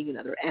being,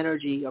 another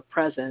energy or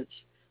presence.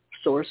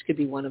 Source could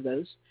be one of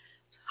those.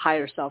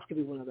 Higher self could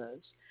be one of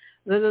those.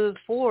 And then the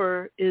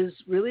 4 is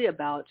really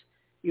about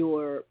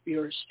your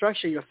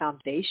structure, your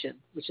foundation,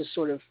 which is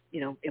sort of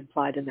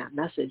implied in that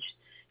message,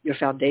 your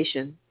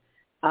foundation,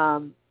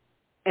 and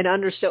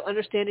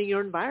understanding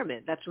your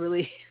environment. That's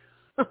really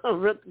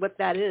what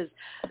that is.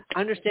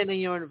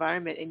 Understanding your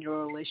environment and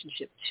your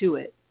relationship to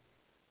it,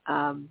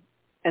 and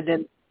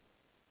then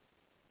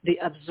the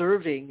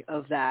observing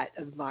of that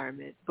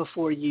environment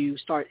before you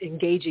start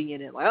engaging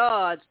in it.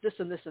 Like, it's this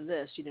and this and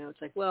this. It's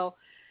like, well,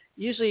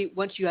 usually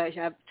once you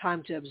have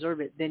time to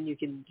observe it, then you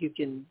can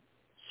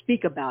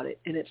speak about it,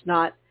 and it's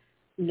not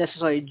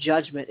necessarily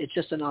judgment. It's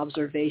just an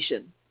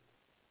observation.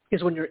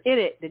 Because when you're in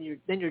it, then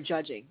you're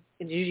judging,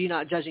 and you're usually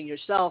not judging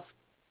yourself,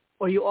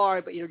 or you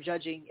are, but you're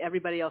judging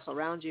everybody else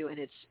around you, and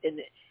it's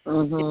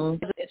a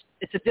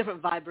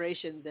different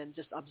vibration than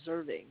just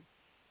observing.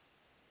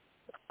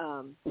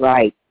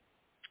 Right.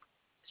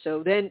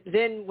 So then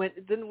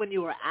when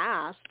you were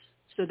asked,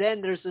 so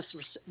then there's this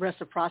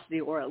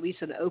reciprocity, or at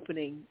least an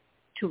opening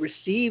to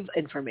receive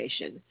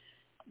information.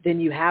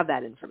 Then you have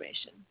that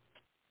information.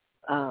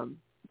 But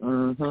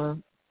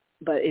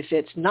if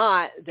it's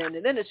not, then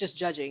it's just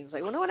judging. It's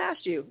like, well, no one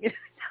asked you. No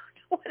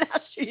one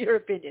asked you your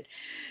opinion.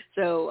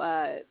 So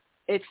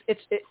it's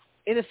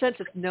in a sense,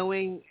 it's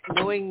knowing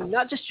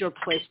not just your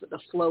place, but the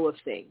flow of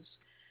things.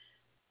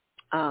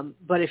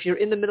 But if you're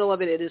in the middle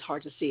of it, it is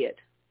hard to see it.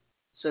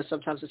 So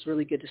sometimes it's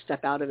really good to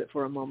step out of it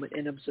for a moment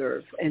and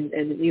observe. And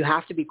you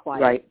have to be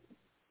quiet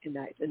in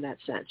that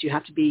sense. You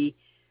have to be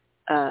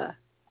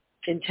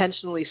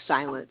intentionally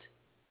silent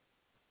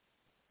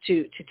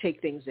to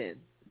take things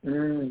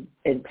in.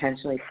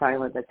 Intentionally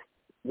silent. That's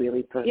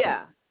really perfect.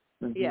 Yeah.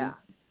 Mm-hmm. Yeah.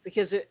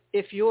 Because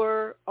if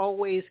you're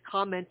always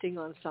commenting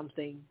on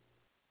something,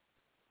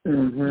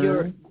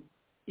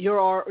 you're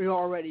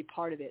already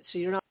part of it. So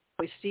you're not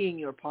always seeing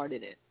your part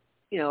in it.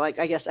 Like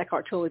I guess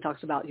Eckhart Tolle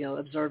talks about,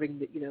 observing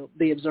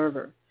the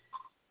observer.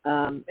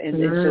 And so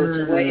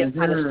it's a way of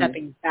kind of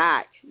stepping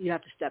back. You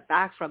have to step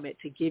back from it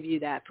to give you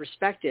that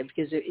perspective,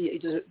 because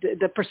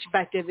the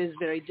perspective is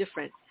very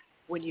different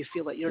when you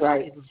feel that you're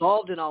not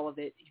involved in all of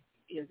it.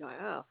 You're going,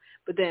 oh,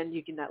 but then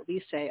you can at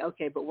least say,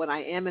 okay, but when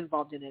I am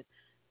involved in it,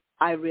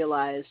 I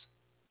realize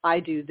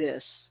I do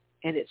this,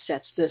 and it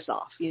sets this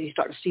off. You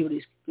start to see what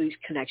these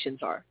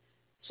connections are.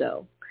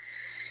 So,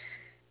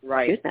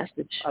 good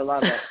message. I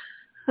love it.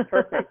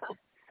 Perfect.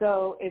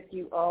 So if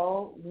you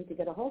all need to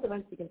get a hold of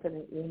us, you can send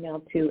an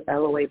email to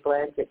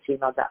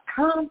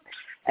loablends@gmail.com,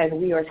 and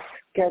we are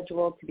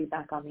scheduled to be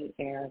back on the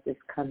air this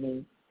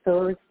coming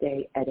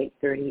Thursday at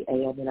 8:30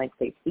 a.m. United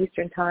States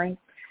Eastern Time.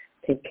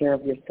 Take care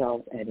of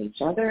yourselves and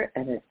each other,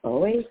 and as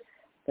always,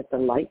 let the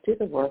light do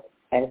the work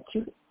as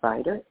you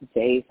brighter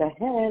days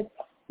ahead.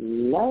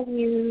 Love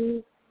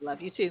you. Love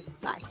you too.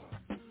 Bye.